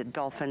 which is the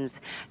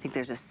dolphins. I think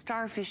there's a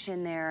starfish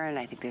in there, and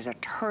I think there's a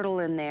turtle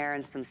in there,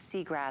 and some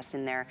seagrass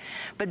in there.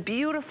 But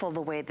beautiful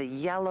the way the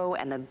yellow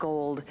and the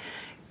gold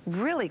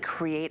really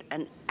create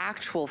an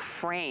actual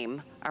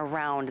frame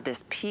around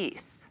this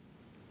piece.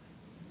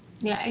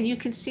 Yeah, and you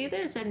can see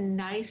there's a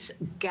nice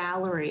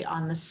gallery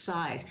on the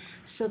side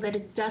so that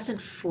it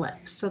doesn't flip,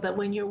 so that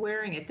when you're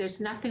wearing it,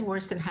 there's nothing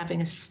worse than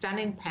having a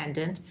stunning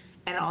pendant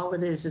and all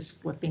it is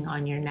flipping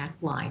on your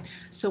neckline.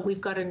 So we've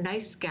got a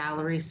nice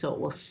gallery so it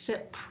will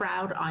sit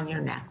proud on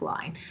your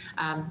neckline.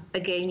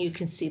 Again, you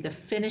can see the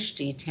finished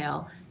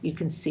detail. You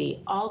can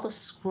see all the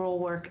scroll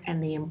work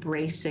and the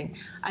embracing.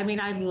 I mean,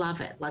 I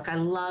love it. Like, I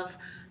love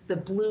the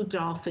blue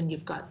dolphin.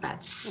 You've got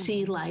that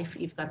sea life.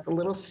 You've got the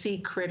little sea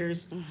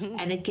critters.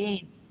 And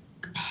again,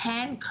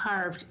 hand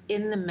carved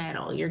in the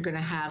metal. You're going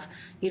to have,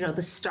 you know,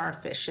 the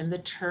starfish and the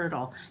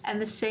turtle,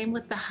 and the same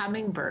with the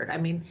hummingbird. I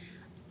mean,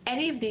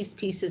 any of these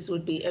pieces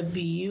would be a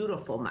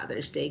beautiful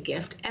Mother's Day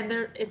gift, and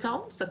it's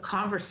almost a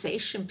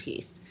conversation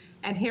piece.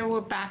 And here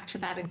we're back to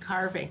that in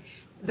carving,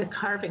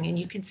 and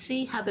you can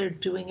see how they're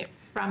doing it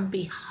from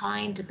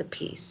behind the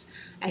piece,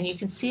 and you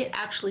can see it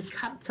actually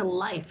come to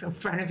life in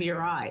front of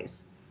your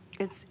eyes.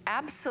 It's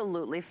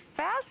absolutely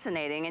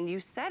fascinating, and you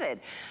said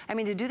it. I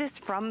mean, to do this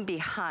from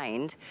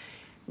behind,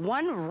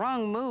 one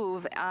wrong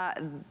move,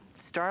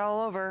 start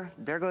all over.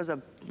 There goes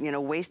a, you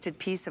know, wasted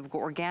piece of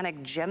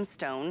organic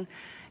gemstone,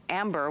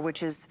 amber,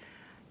 which is,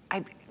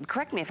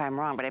 correct me if I'm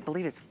wrong, but I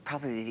believe it's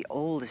probably the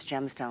oldest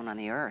gemstone on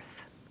the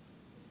earth.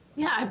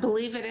 Yeah, I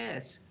believe it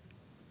is.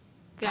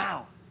 Yeah.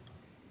 Wow.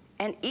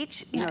 And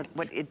each, you know,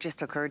 what it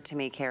just occurred to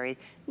me, Carrie,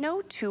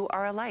 no two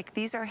are alike.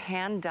 These are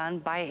hand done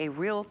by a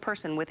real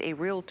person with a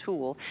real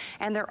tool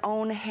and their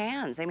own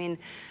hands. I mean,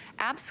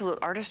 absolute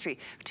artistry.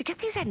 To get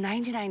these at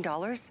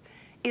 $99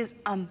 is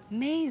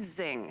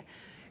amazing.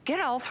 Get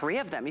all three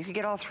of them. You could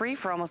get all three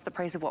for almost the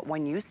price of what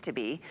one used to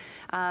be.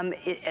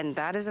 And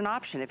that is an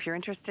option if you're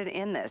interested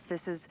in this.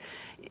 This is,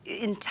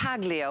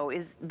 intaglio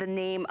is the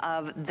name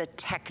of the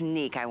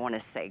technique, I want to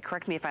say.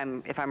 Correct me if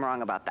I'm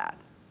wrong about that.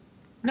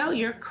 No,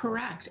 you're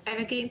correct. And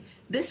again,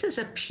 this is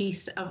a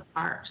piece of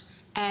art.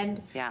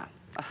 And yeah.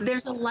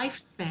 There's a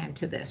lifespan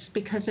to this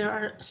because there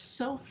are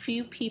so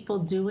few people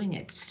doing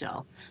it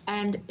still.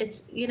 And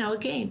it's, you know,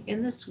 again,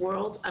 in this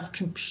world of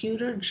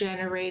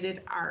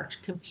computer-generated art,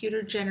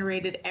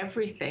 computer-generated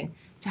everything,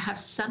 to have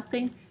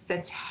something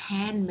that's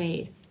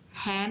handmade,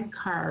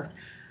 hand-carved,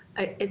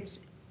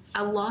 it's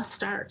a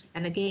lost art.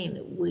 And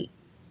again,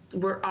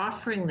 we're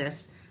offering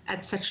this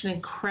at such an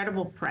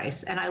incredible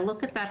price. And I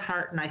look at that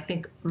heart and I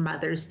think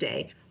Mother's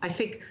Day. I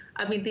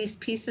mean, these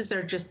pieces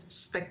are just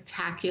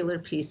spectacular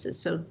pieces.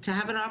 So to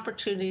have an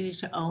opportunity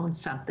to own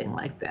something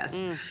like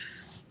this.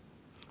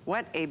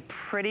 What a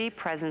pretty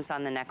presence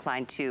on the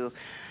neckline too.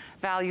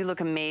 Val, you look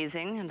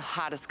amazing in the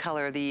hottest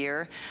color of the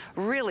year.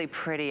 Really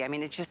pretty. I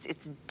mean,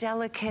 it's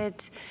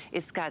delicate.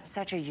 It's got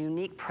such a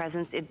unique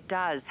presence. It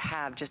does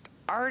have just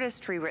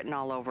artistry written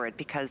all over it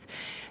because,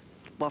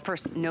 well,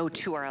 first, no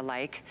two are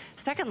alike.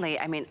 Secondly,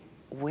 I mean,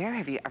 where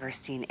have you ever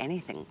seen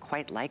anything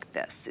quite like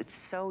this? It's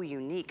so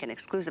unique and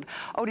exclusive.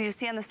 Oh, did you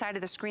see on the side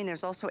of the screen,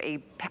 there's also a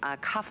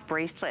cuff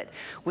bracelet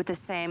with the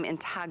same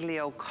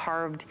intaglio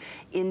carved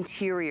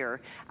interior,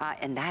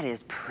 and that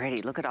is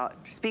pretty. Look at all,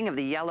 speaking of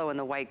the yellow and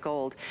the white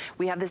gold,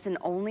 we have this in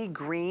only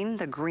green.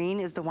 The green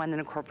is the one that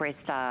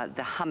incorporates the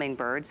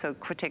hummingbird, so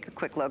take a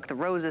quick look. The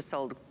roses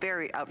sold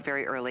out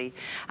very early,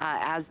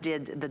 as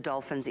did the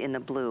dolphins in the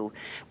blue.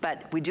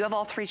 But we do have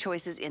all three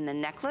choices in the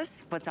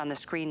necklace. What's on the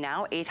screen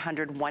now,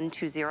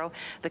 800-120.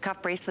 The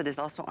cuff bracelet is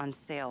also on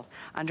sale,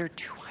 under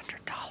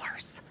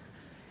 $200.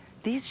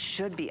 These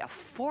should be a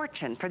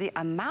fortune for the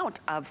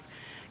amount of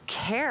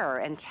care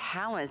and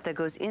talent that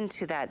goes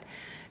into that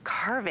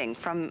carving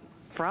from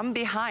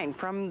behind,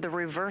 from the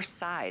reverse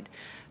side.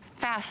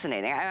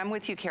 Fascinating. I'm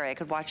with you, Carrie. I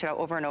could watch it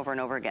over and over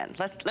and over again.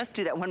 Let's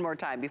do that one more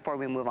time before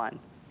we move on.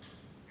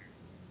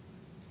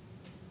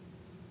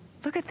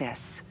 Look at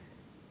this.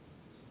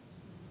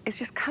 It's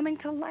just coming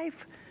to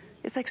life.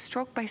 It's like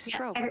stroke by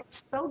stroke. Yeah, and it's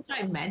so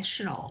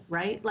dimensional,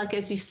 right? Like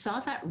as you saw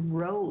that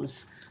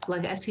rose,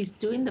 like as he's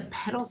doing the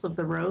petals of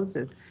the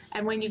roses.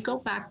 And when you go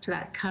back to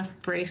that cuff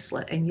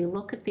bracelet and you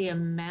look at the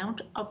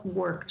amount of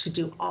work to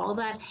do all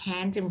that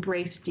hand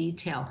embraced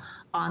detail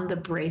on the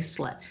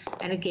bracelet.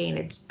 And again,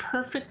 it's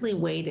perfectly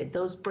weighted.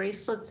 Those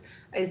bracelets,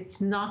 it's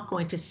not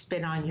going to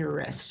spin on your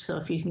wrist. So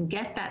if you can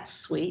get that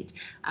sweet,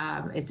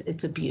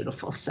 it's a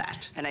beautiful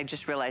set. And I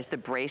just realized the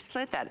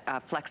bracelet,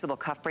 that flexible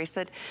cuff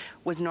bracelet,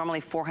 was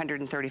normally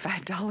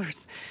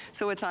 $435.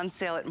 So it's on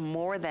sale at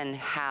more than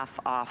half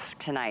off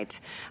tonight.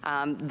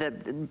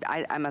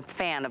 I'm a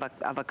fan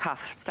of a cuff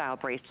style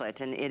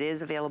bracelet, and it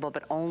is available,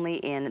 but only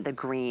in the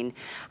green.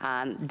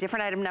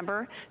 Different item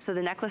number. So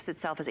the necklace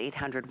itself is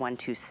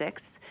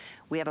 800-126.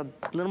 We have a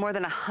little more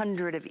than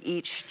 100 of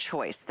each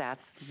choice.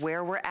 That's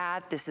where we're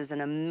at. This is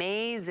an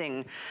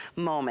amazing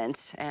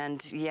moment,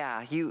 and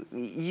yeah, you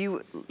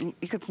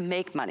could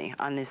make money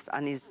on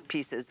these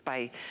pieces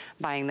by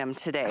buying them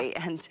today.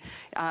 And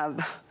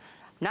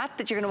not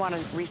that you're going to want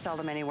to resell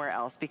them anywhere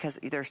else because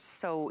they're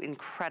so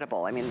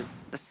incredible. I mean,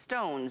 the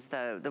stones,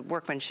 the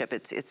workmanship,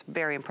 it's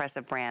very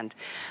impressive brand.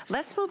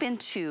 Let's move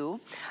into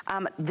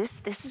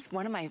this is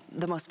one of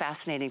the most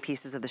fascinating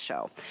pieces of the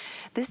show.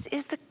 This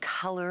is the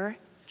color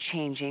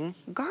changing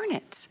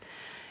garnet.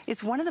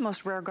 It's one of the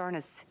most rare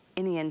garnets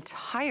in the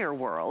entire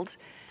world.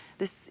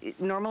 This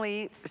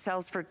normally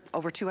sells for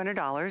over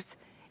 $200.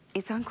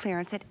 It's on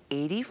clearance at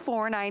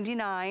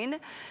 $84.99.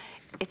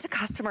 It's a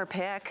customer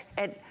pick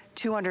at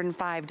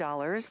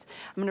 $205.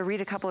 I'm going to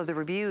read a couple of the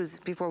reviews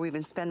before we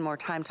even spend more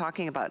time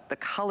talking about the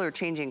color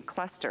changing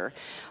cluster.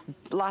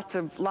 Lots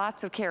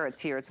of carats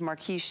here. It's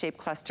marquise shaped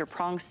cluster,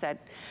 prong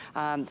set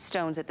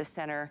stones at the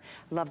center.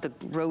 Love the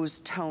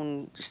rose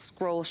tone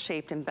scroll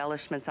shaped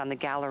embellishments on the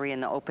gallery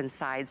and the open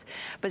sides.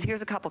 But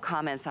here's a couple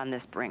comments on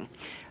this ring.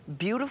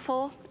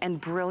 Beautiful and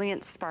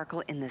brilliant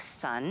sparkle in the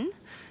sun.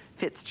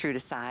 Fits true to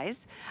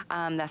size.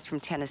 That's from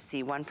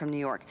Tennessee, one from New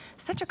York.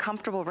 Such a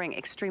comfortable ring,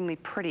 extremely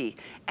pretty,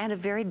 and a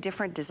very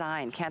different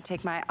design. Can't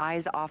take my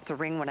eyes off the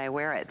ring when I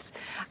wear it.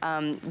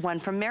 One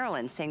from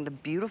Maryland saying the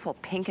beautiful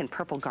pink and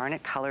purple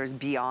garnet colors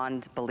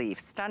beyond belief.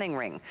 Stunning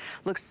ring.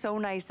 Looks so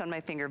nice on my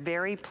finger,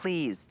 very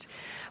pleased.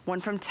 One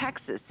from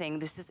Texas saying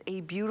this is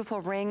a beautiful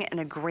ring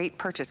and a great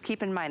purchase.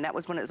 Keep in mind, that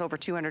was when it was over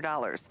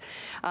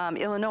 $200.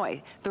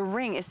 Illinois, the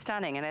ring is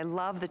stunning, and I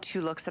love the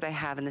two looks that I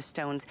have in the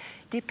stones,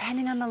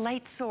 depending on the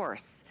light source.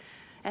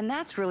 And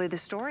that's really the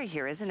story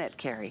here, isn't it,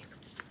 Carrie?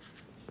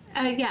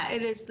 Yeah,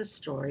 it is the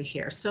story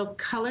here. So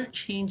color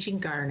changing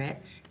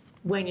garnet,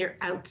 when you're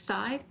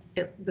outside,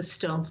 the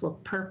stones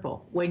look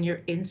purple. When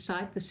you're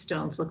inside, the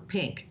stones look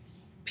pink.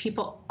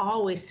 People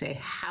always say,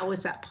 how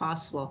is that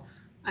possible?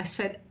 I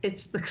said,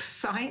 it's the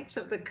science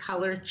of the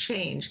color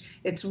change.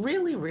 It's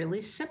really,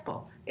 really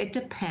simple. It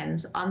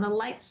depends on the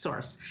light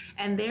source.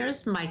 And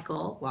there's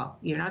Michael. Well,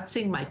 you're not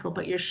seeing Michael,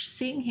 but you're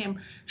seeing him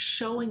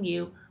showing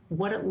you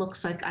what it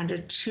looks like under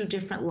two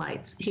different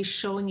lights. He's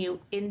showing you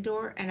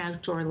indoor and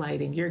outdoor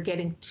lighting. You're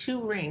getting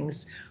two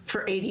rings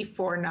for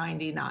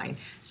 $84.99.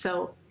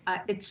 So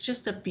it's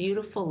just a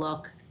beautiful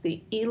look,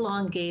 the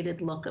elongated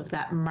look of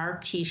that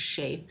marquise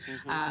shape,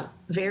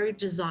 very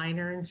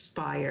designer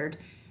inspired.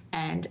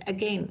 And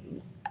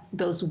again,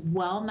 those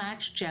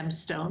well-matched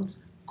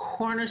gemstones,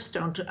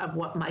 cornerstone of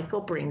what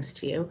Michael brings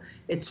to you.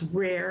 It's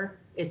rare,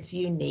 it's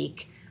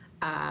unique.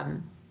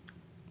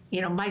 You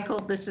know, Michael,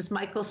 this is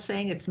Michael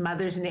saying it's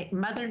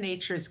Mother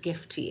Nature's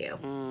gift to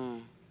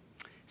you.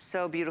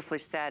 So beautifully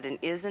said, and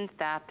isn't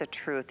that the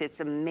truth? It's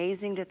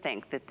amazing to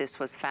think that this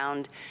was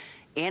found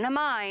in a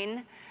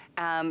mine.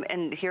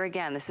 And here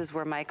again, this is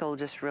where Michael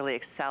just really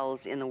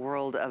excels in the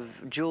world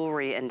of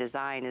jewelry and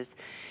design. Is,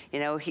 you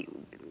know, he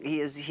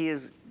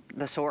is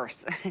the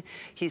source.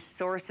 He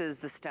sources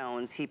the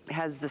stones. He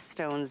has the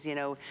stones, you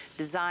know,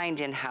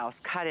 designed in-house,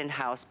 cut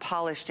in-house,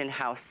 polished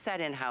in-house,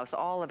 set in-house,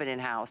 all of it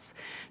in-house.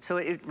 So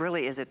it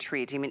really is a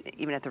treat,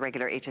 even at the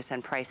regular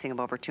HSN pricing of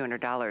over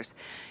 $200.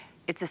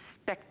 It's a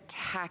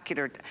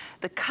spectacular,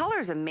 the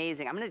color's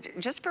amazing. I'm gonna,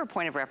 just for a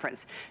point of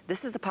reference,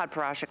 this is the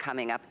Podparaja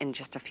coming up in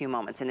just a few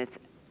moments, and it's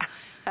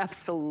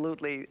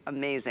absolutely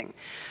amazing.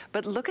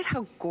 But look at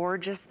how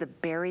gorgeous the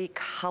berry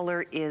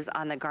color is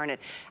on the garnet.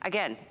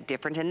 Again,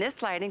 different in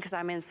this lighting because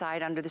I'm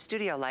inside under the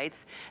studio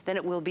lights than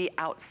it will be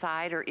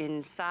outside or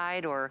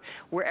inside or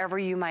wherever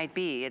you might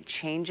be. It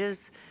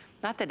changes,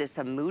 not that it's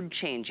a mood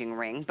changing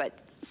ring, but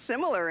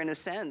similar in a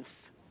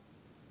sense.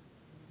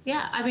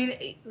 Yeah, I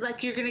mean,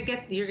 like you're gonna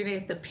get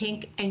the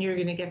pink and you're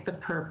gonna get the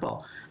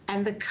purple.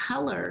 And the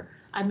color,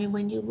 I mean,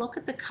 when you look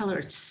at the color,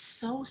 it's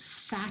so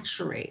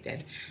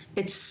saturated.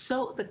 It's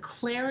so, the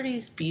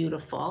clarity's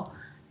beautiful.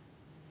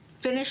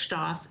 Finished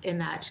off in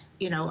that,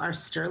 you know, our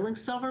sterling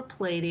silver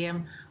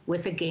palladium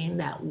with, again,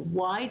 that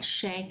wide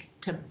shank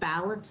to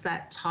balance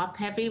that top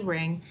heavy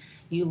ring.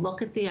 You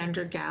look at the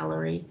under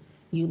gallery,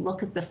 you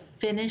look at the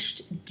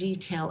finished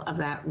detail of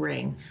that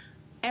ring.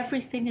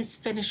 Everything is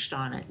finished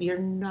on it.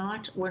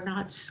 We're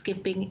not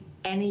skipping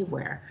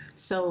anywhere.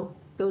 So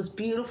those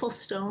beautiful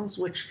stones,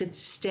 which could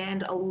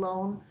stand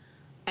alone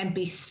and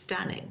be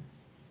stunning,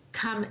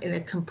 come in a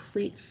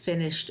complete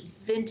finished,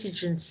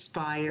 vintage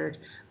inspired,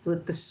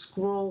 with the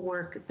scroll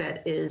work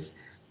that is,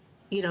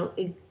 you know,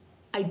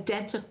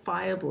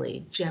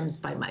 identifiably gems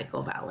by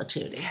Michael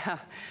Valitutti. Yeah,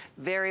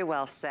 very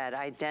well said.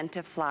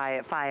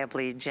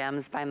 Identifiably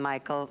gems by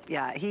Michael.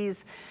 Yeah,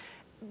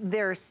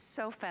 they're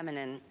so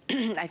feminine.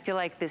 I feel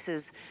like this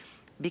is,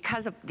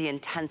 because of the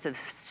intensive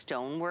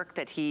stonework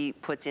that he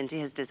puts into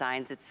his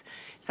designs, it's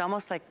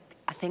almost like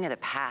a thing of the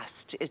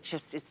past.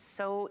 It's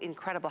so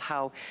incredible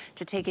how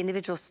to take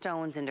individual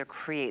stones and to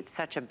create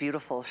such a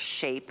beautiful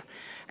shape,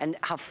 and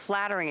how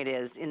flattering it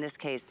is, in this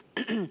case,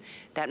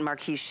 that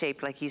marquise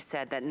shape, like you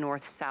said, that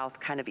north-south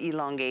kind of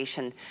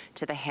elongation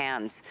to the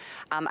hands.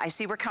 I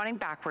see we're counting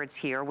backwards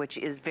here, which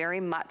is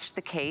very much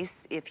the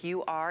case. If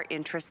you are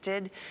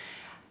interested,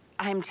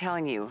 I'm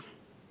telling you,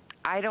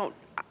 I don't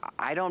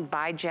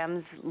buy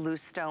gems,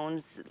 loose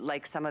stones,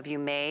 like some of you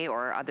may,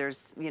 or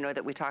others, you know,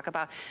 that we talk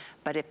about.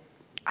 But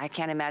I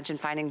can't imagine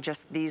finding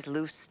just these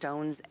loose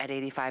stones at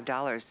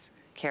 $85,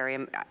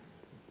 Carrie.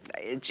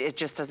 It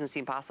just doesn't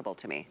seem possible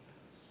to me.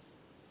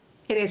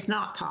 It is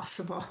not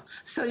possible.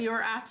 So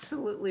you're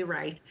absolutely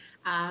right.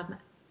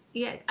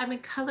 Yeah, I mean,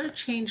 color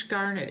change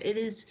garnet, it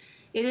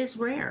is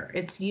rare.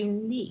 It's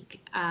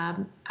unique.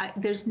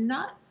 There's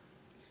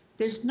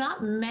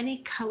not many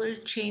color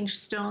change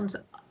stones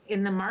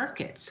in the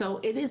market. So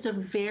it is a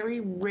very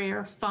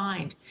rare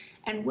find.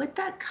 And with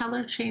that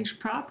color change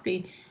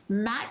property,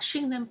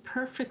 matching them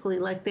perfectly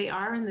like they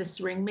are in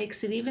this ring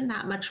makes it even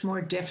that much more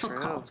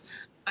difficult.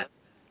 But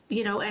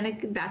you know,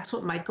 and that's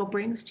what Michael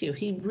brings to you.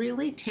 He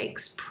really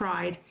takes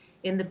pride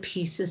in the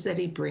pieces that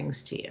he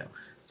brings to you.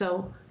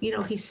 So, you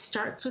know, he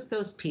starts with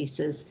those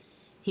pieces.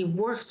 He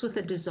works with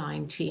a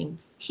design team.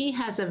 He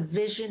has a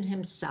vision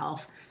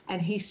himself,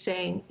 and he's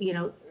saying, you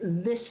know,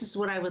 this is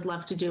what I would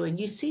love to do. And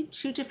you see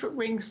two different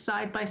rings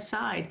side by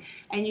side,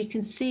 and you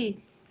can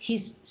see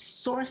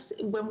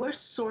when we're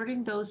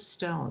sorting those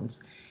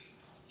stones,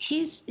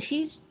 he's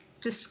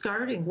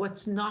discarding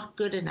what's not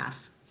good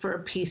enough for a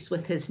piece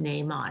with his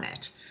name on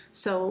it.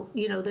 So,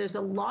 you know, there's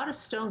a lot of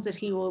stones that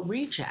he will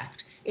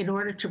reject in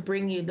order to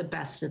bring you the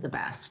best of the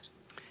best.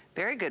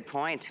 Very good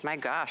point. My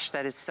gosh,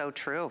 that is so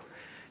true.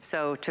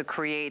 So to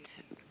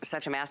create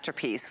such a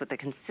masterpiece with the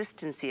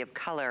consistency of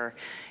color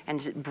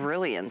and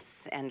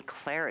brilliance and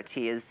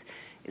clarity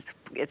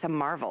it's a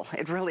marvel.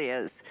 It really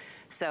is.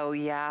 So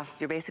yeah,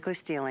 you're basically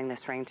stealing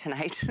this ring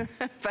tonight.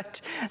 But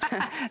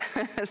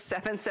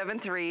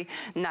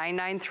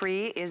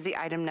 773-993 is the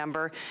item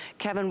number.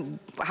 Kevin,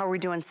 how are we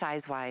doing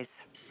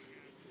size-wise?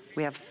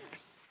 We have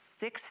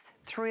 6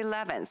 through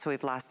 11. So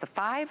we've lost the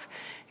 5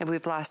 and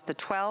we've lost the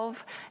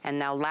 12, and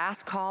now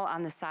last call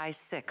on the size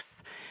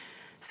 6.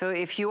 So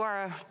if you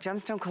are a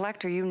gemstone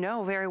collector, you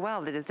know very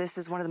well that this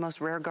is one of the most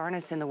rare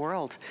garnets in the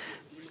world.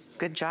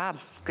 Good job.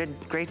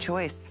 Great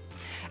choice.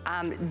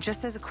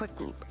 Just as a quick,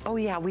 oh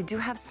yeah, we do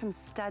have some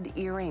stud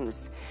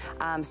earrings.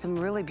 Some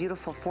really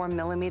beautiful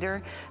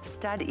 4mm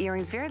stud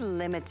earrings, very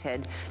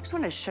limited. Just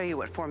want to show you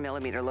what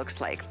 4mm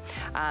looks like.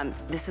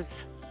 This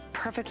is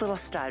perfect little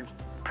stud.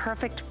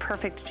 Perfect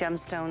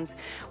gemstones.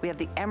 We have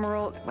the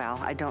emerald. Well,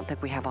 I don't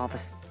think we have all the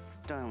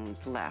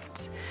stones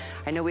left.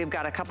 I know we've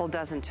got a couple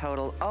dozen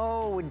total.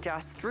 Oh,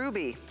 just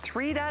ruby.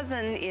 3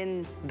 dozen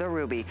in the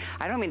ruby.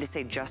 I don't mean to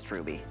say just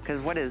ruby, because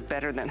what is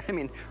better than, I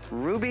mean,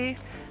 ruby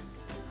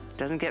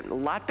doesn't get a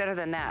lot better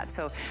than that.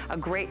 So a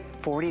great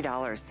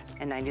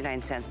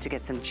 $40.99 to get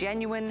some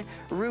genuine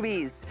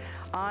rubies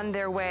on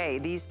their way.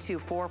 These two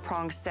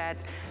 4-prong set,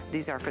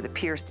 these are for the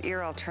pierced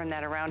ear. I'll turn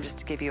that around just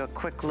to give you a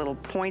quick little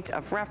point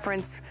of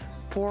reference.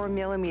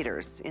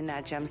 4mm in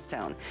that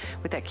gemstone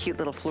with that cute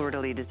little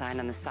fleur-de-lis design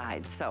on the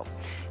side. So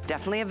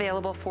definitely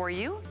available for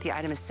you. The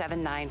item is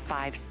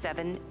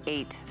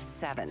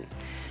 795787.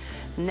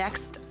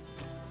 Next,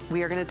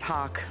 we are going to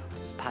talk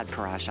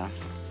Padparaja.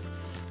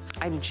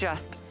 I'm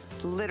just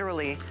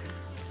literally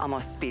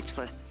almost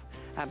speechless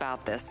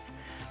about this.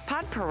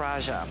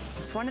 Padparaja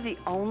is one of the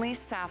only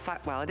sapphire,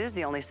 well, it is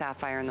the only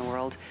sapphire in the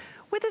world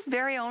with its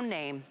very own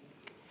name.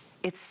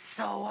 It's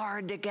so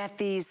hard to get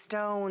these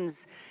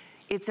stones.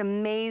 It's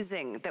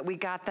amazing that we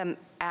got them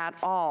at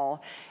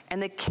all. And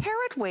the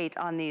carat weight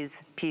on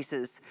these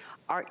pieces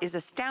is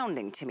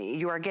astounding to me.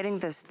 You are getting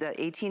the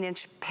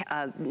 18-inch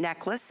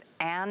necklace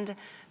and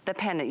the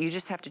pendant. You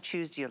just have to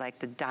choose, do you like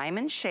the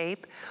diamond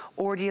shape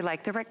or do you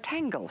like the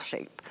rectangle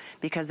shape?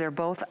 Because they're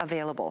both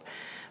available.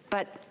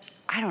 But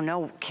I don't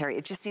know, Carrie,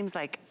 it just seems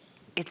like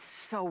it's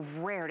so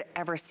rare to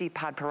ever see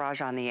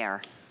Padparaja on the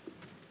air.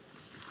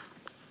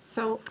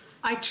 So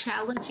I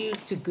challenge you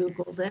to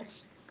Google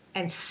this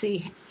and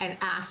see and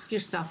ask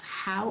yourself,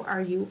 how's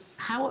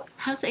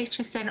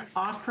HSN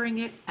offering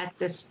it at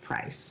this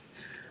price?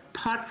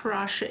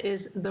 Padparaja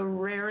is the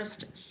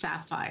rarest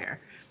sapphire.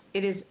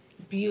 It is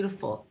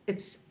beautiful.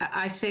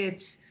 I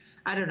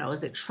don't know,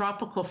 is it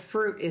tropical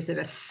fruit? Is it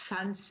a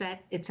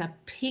sunset? It's a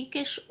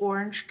pinkish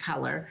orange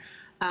color.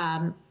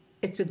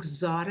 It's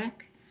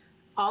exotic.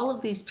 All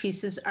of these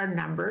pieces are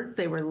numbered.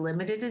 They were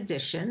limited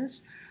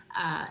editions.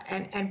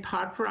 And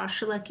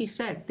Padparaja, like you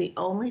said, the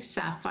only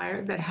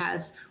sapphire that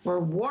has, or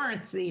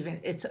warrants even,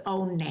 its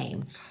own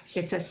name.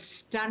 It's a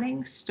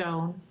stunning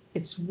stone.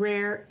 It's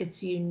rare.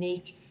 It's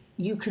unique.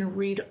 You can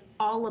read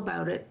all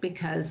about it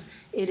because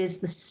it is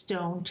the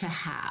stone to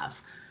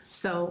have.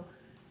 So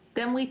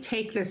then we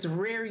take this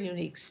rare,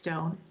 unique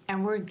stone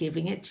and we're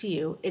giving it to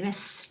you in a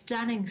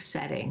stunning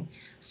setting,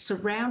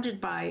 surrounded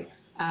by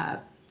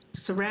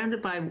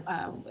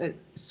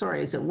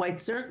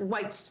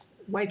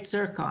white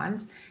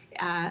zircons,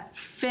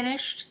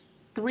 finished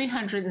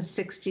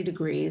 360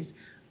 degrees,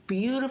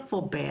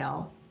 beautiful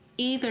bail.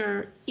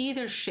 Either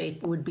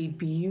shape would be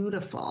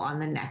beautiful on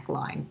the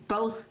neckline,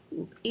 both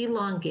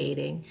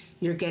elongating.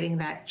 You're getting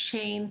that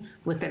chain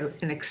with an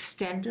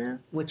extender,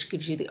 which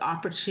gives you the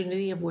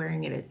opportunity of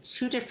wearing it at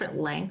 2 different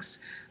lengths.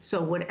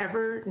 So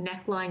whatever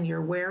neckline you're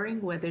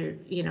wearing, whether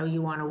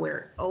you want to wear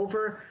it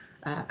over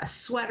a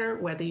sweater,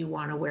 whether you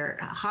want to wear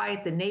it high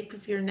at the nape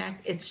of your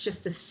neck, it's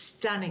just a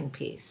stunning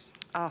piece.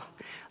 Oh,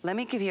 let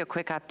me give you a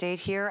quick update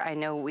here. I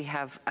know we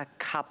have a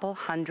couple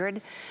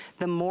hundred.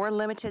 The more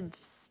limited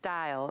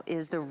style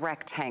is the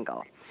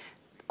rectangle.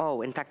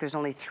 Oh, in fact, there's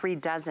only 3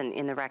 dozen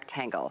in the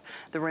rectangle.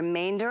 The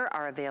remainder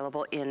are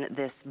available in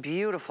this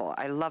beautiful,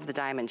 I love the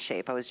diamond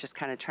shape. I was just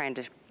kind of trying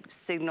to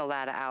signal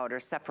that out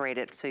or separate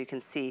it so you can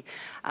see.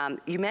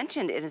 You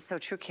mentioned, it is so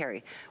true,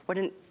 Carrie, what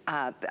a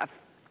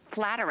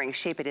flattering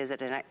shape it is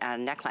at a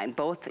neckline,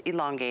 both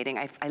elongating.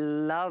 I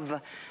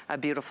love a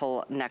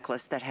beautiful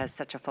necklace that has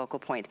such a focal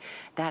point.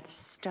 That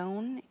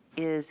stone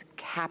is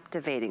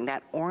captivating,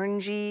 that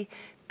orangey,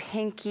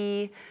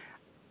 pinky,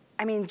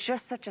 I mean,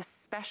 just such a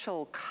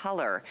special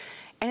color.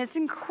 And it's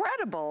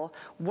incredible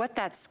what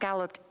that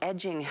scalloped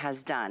edging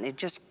has done. It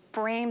just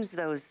frames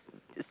those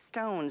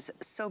stones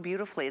so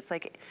beautifully. It's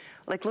like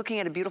looking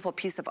at a beautiful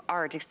piece of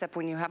art, except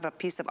when you have a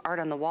piece of art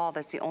on the wall,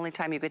 that's the only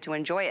time you get to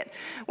enjoy it.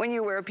 When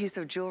you wear a piece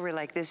of jewelry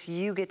like this,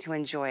 you get to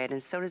enjoy it,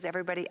 and so does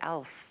everybody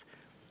else.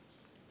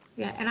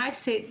 Yeah, and I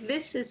say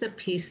this is a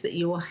piece that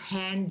you will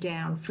hand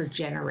down for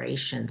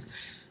generations,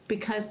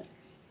 because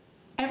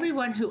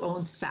everyone who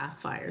owns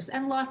sapphires,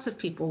 and lots of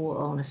people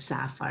will own a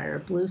sapphire, a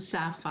blue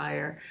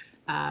sapphire,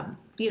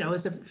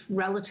 is a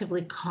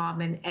relatively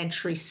common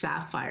entry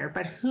sapphire,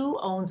 but who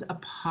owns a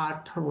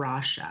pod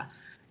parasha?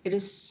 It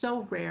is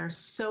so rare,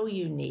 so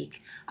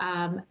unique,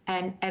 and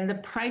the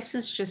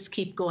prices just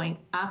keep going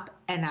up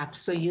and up.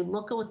 So you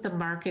look at what the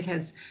market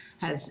has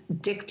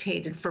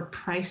dictated for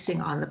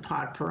pricing on the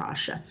pod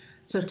parasha.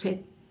 So to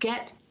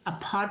get a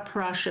pod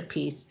parasha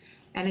piece,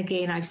 and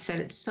again, I've said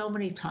it so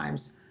many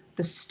times,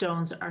 the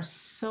stones are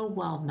so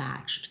well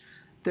matched.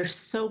 They're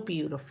so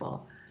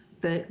beautiful.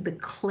 The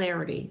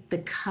clarity, the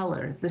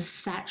color, the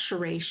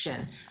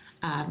saturation,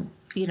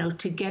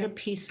 to get a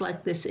piece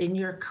like this in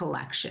your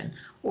collection,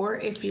 or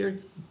if you're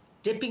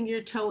dipping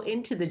your toe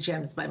into the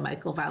Gems by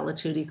Michael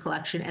Valitutti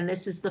collection, and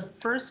this is the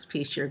first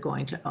piece you're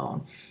going to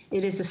own,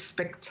 it is a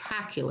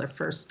spectacular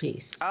first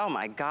piece. Oh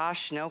my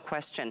gosh, no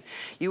question.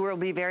 You will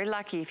be very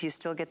lucky if you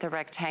still get the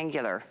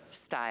rectangular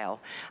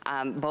style.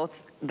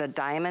 Both the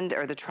diamond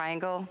or the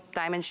triangle,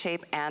 diamond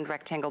shape and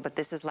rectangle, but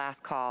this is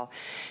last call.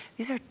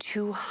 These are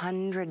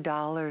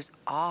 $200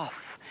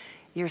 off.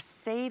 You're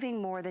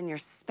saving more than you're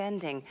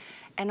spending.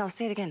 And I'll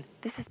say it again,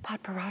 this is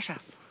pod parasha.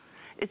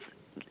 It's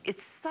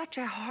such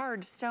a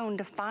hard stone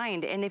to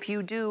find, and if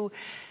you do,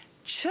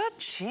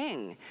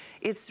 cha-ching.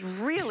 It's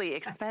really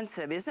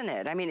expensive, isn't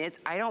it? I mean,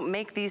 I don't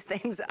make these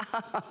things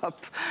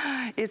up.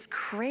 It's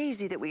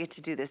crazy that we get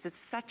to do this. It's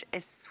such a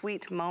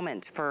sweet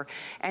moment for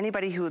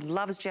anybody who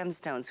loves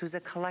gemstones, who's a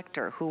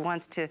collector, who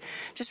wants to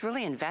just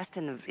really invest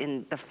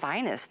in the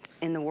finest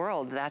in the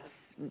world.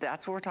 That's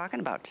what we're talking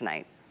about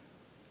tonight.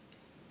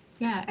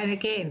 Yeah, and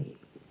again,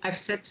 I've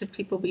said to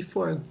people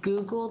before,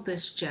 Google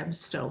this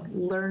gemstone,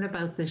 learn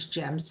about this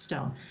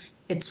gemstone.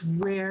 It's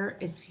rare,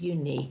 it's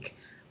unique.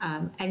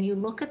 And you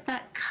look at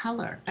that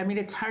color. I mean,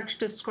 it's hard to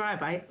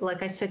describe.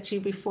 Like I said to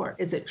you before,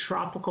 is it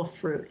tropical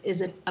fruit? Is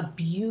it a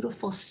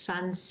beautiful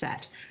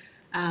sunset?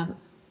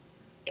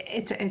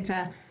 It's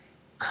a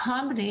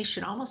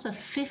combination, almost a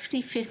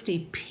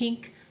 50-50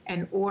 pink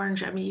and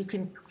orange. I mean, you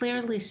can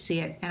clearly see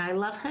it. And I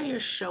love how you're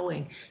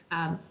showing,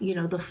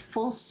 the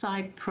full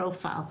side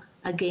profile,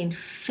 again,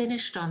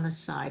 finished on the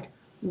side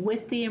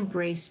with the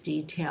embrace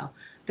detail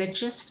that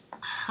just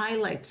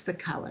highlights the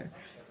color.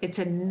 It's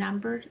a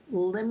numbered,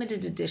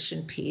 limited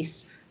edition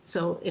piece.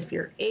 So if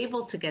you're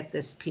able to get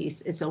this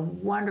piece, it's a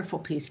wonderful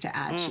piece to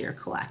add to your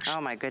collection. Oh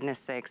my goodness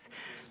sakes.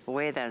 The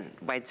way the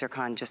white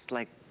zircon just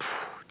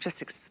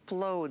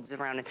explodes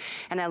around it.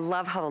 And I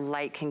love how the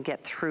light can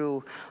get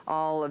through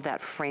all of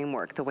that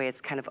framework, the way it's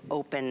kind of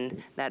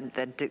open,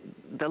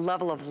 the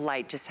level of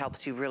light just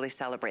helps you really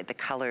celebrate the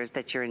colors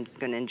that you're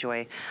going to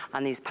enjoy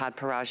on these pod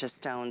parasha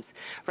stones.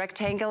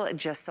 Rectangle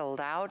just sold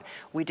out.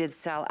 We did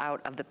sell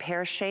out of the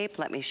pear shape.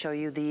 Let me show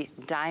you the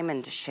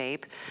diamond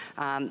shape.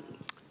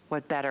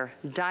 What better?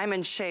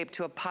 Diamond shape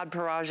to a pod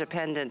parasha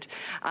pendant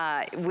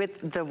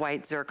with the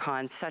white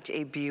zircon. Such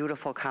a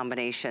beautiful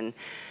combination.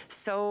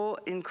 So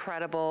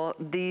incredible.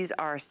 These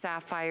are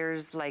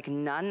sapphires like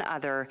none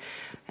other,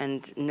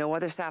 and no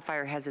other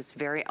sapphire has its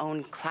very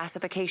own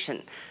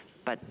classification.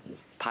 But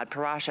pod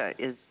parasha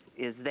is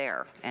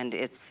there, and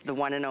it's the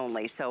one and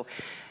only. So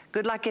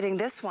good luck getting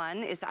this one.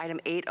 It's item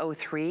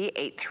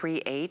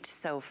 803838.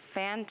 So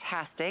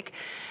fantastic.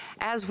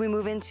 As we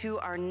move into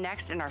our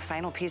next and our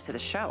final piece of the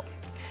show.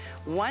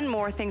 One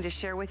more thing to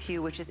share with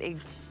you, which is a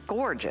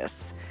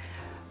gorgeous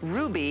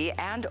ruby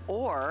and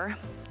or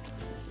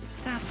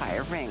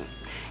sapphire ring.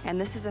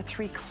 And this is a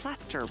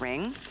 3-cluster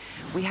ring.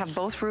 We have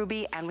both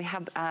ruby and we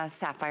have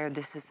sapphire.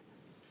 This is,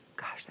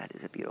 gosh, that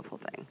is a beautiful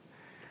thing.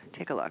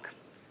 Take a look.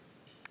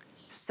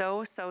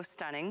 So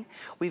stunning.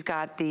 We've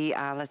got the,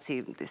 let's see,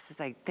 this is,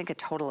 I think, a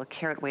total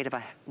carat weight of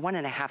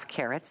 1.5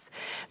 carats.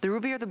 The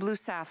ruby or the blue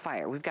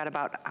sapphire. We've got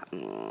about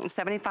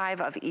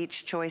 75 of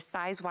each choice.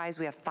 Size-wise,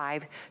 we have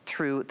 5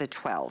 through the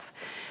 12.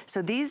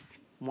 So these,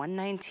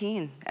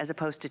 $119 as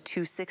opposed to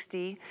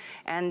 $260,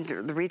 and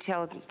the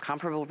retail,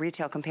 comparable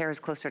retail compare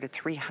is closer to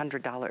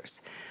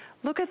 $300.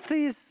 Look at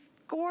these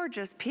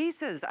gorgeous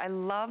pieces. I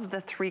love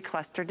the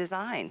 3-cluster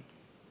design.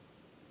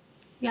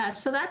 Yeah,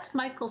 so that's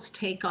Michael's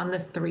take on the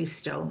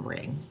 3-stone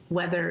ring,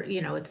 whether,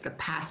 it's the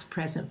past,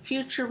 present,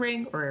 future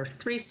ring or a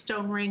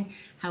 3-stone ring,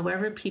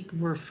 however people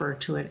refer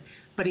to it,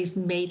 but he's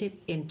made it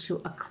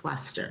into a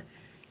cluster.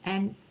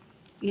 And,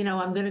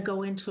 I'm going to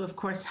go into, of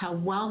course, how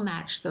well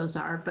matched those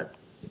are, but,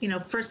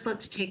 first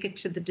let's take it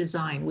to the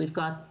design. We've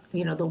got,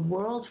 the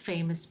world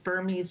famous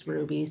Burmese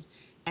rubies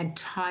and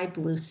Thai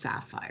blue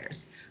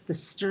sapphires, the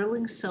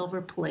sterling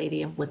silver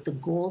palladium with the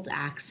gold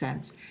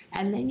accents,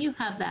 and then you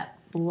have that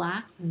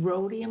black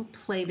rhodium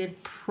plated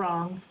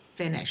prong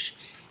finish.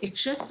 it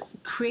just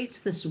creates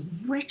this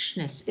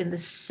richness in the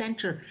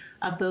center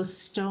of those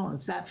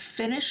stones. That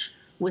finish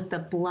with the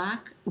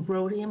black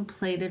rhodium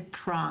plated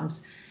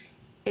prongs,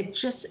 it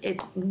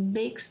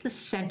makes the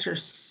center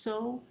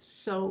so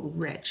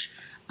rich.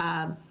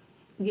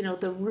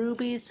 The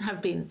rubies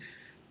have been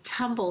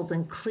tumbled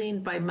and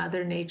cleaned by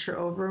Mother Nature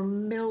over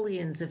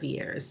millions of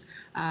years.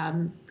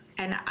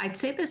 And I'd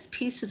say this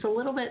piece is a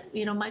little bit,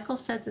 Michael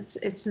says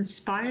it's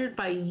inspired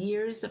by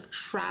years of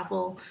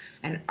travel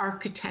and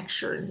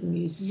architecture and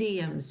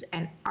museums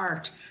and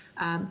art.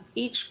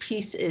 Each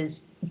piece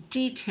is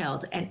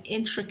detailed and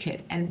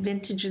intricate and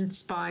vintage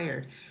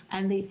inspired.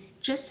 And the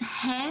just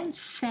hand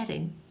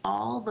setting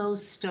all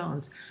those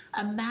stones.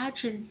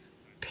 Imagine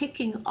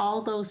picking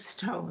all those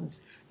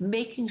stones,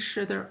 making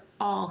sure they're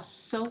all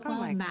so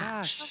well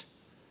matched. Gosh.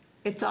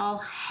 It's all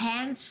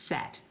hand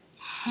set,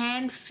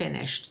 hand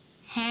finished,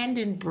 hand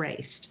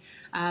embraced.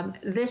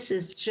 This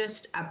is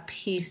just a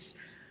piece.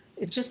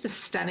 It's just a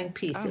stunning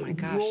piece. Oh my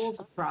gosh. It rolls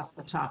across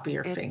the top of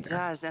your finger. It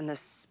does, and the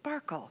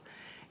sparkle.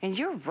 And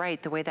you're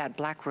right, the way that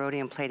black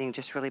rhodium plating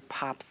just really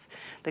pops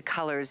the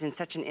colors in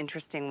such an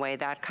interesting way.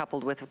 That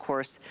coupled with, of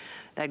course,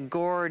 that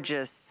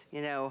gorgeous,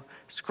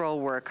 scroll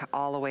work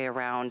all the way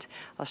around.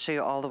 I'll show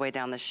you all the way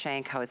down the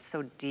shank, how it's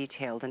so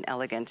detailed and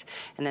elegant.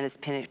 And then it's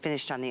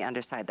finished on the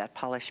underside, that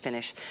polished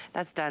finish.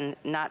 That's done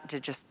not to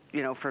just,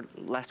 for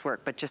less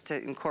work, but just to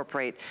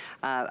incorporate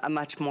a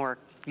much more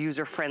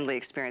user-friendly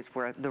experience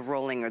where the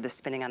rolling or the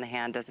spinning on the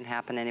hand doesn't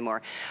happen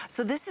anymore.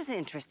 So this is an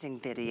interesting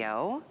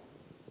video.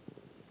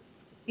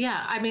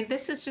 Yeah, I mean,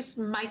 this is just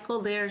Michael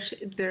there.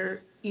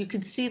 You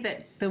can see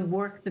that the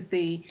work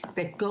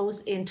that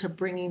goes into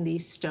bringing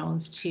these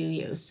stones to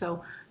you.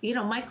 So,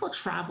 Michael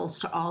travels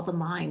to all the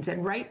mines,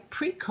 and right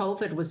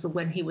pre-COVID was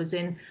when he was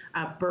in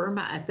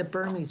Burma at the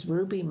Burmese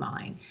ruby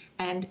mine.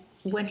 And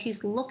when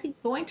he's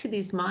going to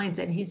these mines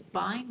and he's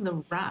buying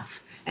the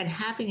rough and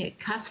having it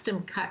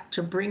custom cut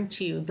to bring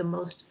to you the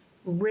most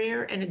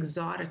rare and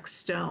exotic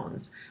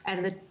stones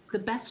and the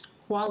best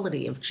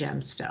quality of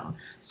gemstone.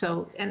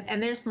 So,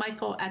 and there's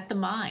Michael at the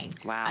mine.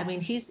 Wow. I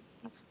mean, he's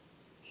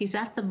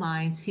at the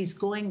mines. He's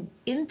going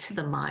into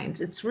the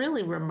mines. It's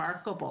really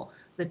remarkable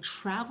the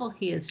travel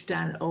he has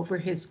done over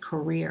his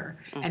career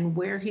and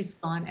where he's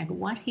gone and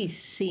what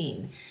he's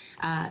seen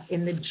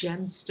in the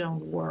gemstone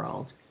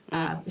world.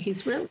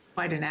 He's really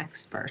quite an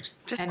expert.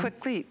 Just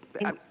quickly,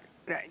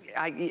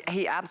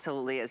 he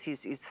absolutely is.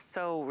 He's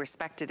so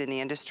respected in the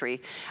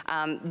industry.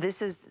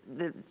 This is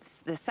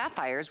the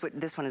sapphires.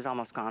 This one is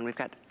almost gone. We've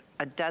got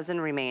a dozen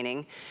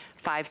remaining,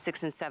 5,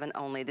 6, and 7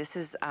 only. This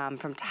is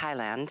from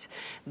Thailand.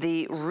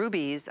 The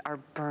rubies are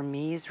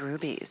Burmese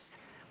rubies.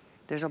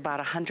 There's about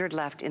 100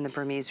 left in the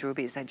Burmese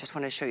rubies. I just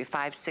want to show you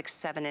 5, 6,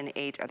 7, and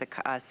 8 are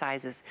the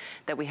sizes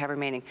that we have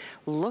remaining.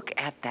 Look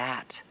at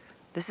that.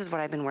 This is what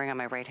I've been wearing on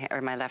my right hand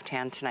or my left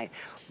hand tonight.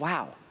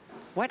 Wow.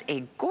 What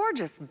a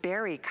gorgeous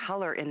berry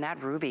color in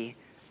that ruby.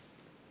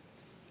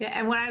 Yeah,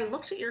 and when I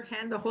looked at your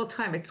hand the whole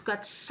time, it's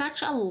got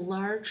such a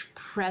large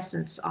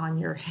presence on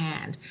your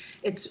hand.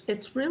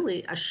 It's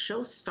really a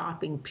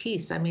show-stopping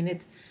piece. I mean,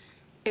 it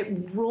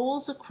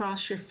rolls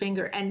across your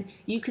finger, and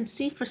you can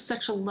see for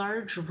such a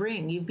large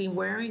ring, you've been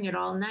wearing it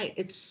all night.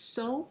 It's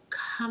so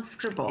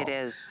comfortable. It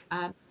is.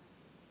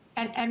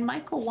 And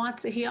Michael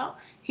wants it.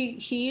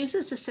 He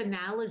uses this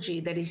analogy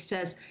that he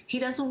says he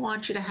doesn't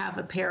want you to have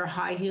a pair of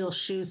high heel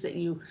shoes that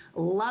you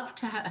love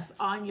to have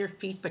on your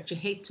feet, but you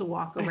hate to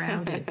walk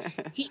around in.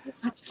 He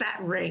wants that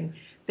ring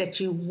that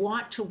you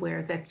want to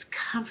wear, that's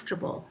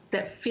comfortable,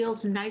 that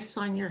feels nice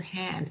on your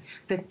hand,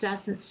 that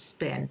doesn't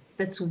spin,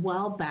 that's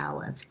well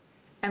balanced.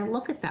 And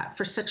look at that,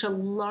 for such a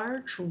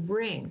large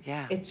ring,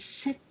 it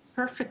sits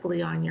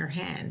perfectly on your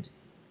hand.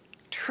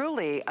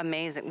 Truly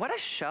amazing. What a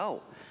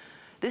show.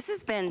 This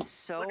has been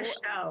so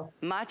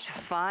much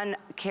fun.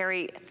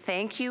 Carrie,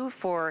 thank you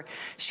for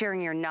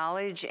sharing your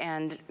knowledge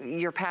and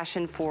your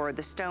passion for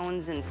the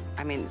stones. And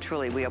I mean,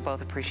 truly, we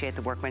both appreciate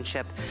the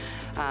workmanship.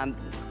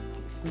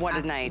 What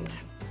a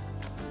night.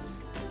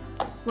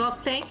 Well,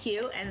 thank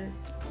you. And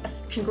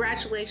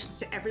congratulations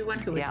to everyone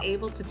who was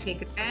able to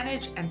take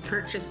advantage and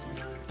purchase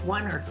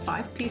 1 or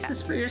 5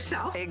 pieces for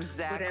yourself.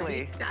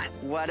 Exactly.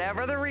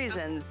 Whatever the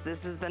reasons,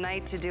 this is the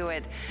night to do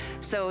it.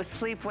 So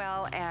sleep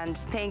well, and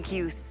thank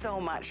you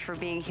so much for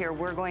being here.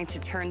 We're going to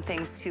turn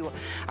things to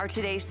our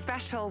today's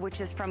special,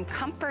 which is from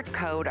Comfort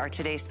Code. Our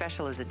today's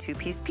special is a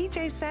 2-piece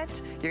PJ set.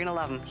 You're gonna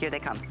love them. Here they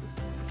come.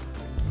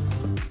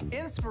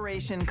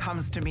 Inspiration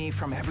comes to me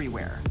from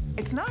everywhere.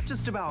 It's not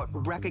just about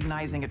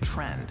recognizing a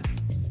trend,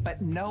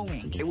 but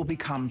knowing it will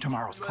become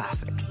tomorrow's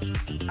classic.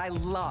 I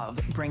love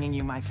bringing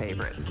you my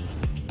favorites.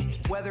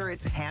 Whether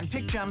it's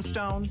hand-picked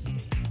gemstones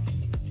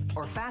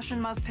or fashion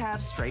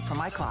must-haves straight from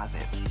my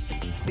closet,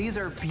 these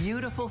are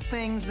beautiful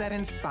things that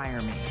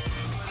inspire me.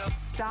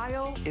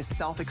 Style is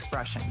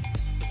self-expression,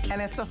 and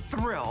it's a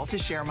thrill to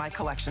share my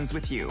collections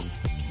with you.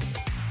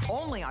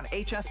 Only on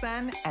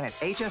HSN and at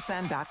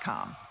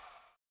hsn.com.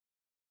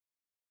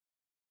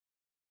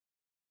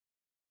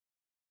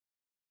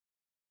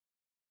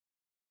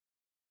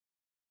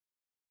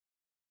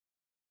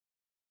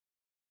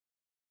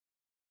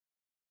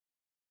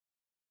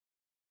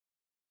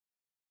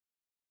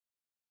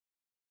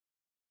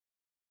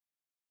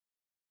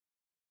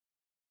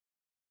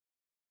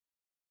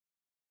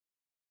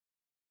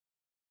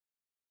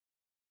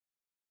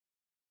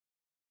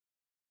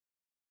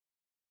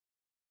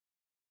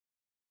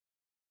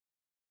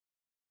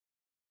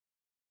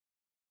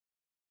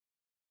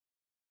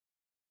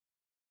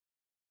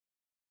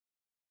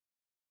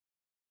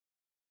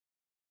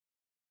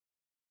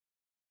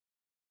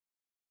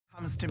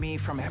 Comes to me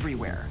from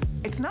everywhere.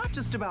 It's not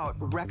just about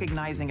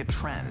recognizing a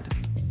trend,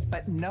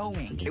 but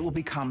knowing it will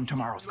become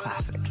tomorrow's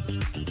classic.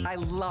 I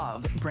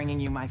love bringing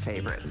you my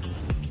favorites.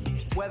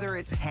 Whether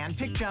it's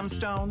hand-picked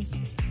gemstones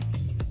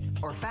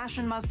or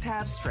fashion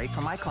must-haves straight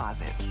from my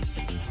closet,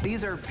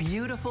 these are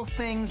beautiful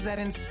things that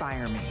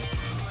inspire me.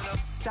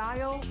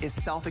 Style is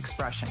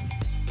self-expression,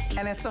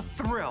 and it's a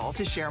thrill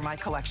to share my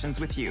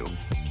collections with you.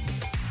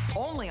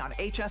 Only on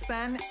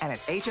HSN and at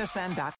hsn.com.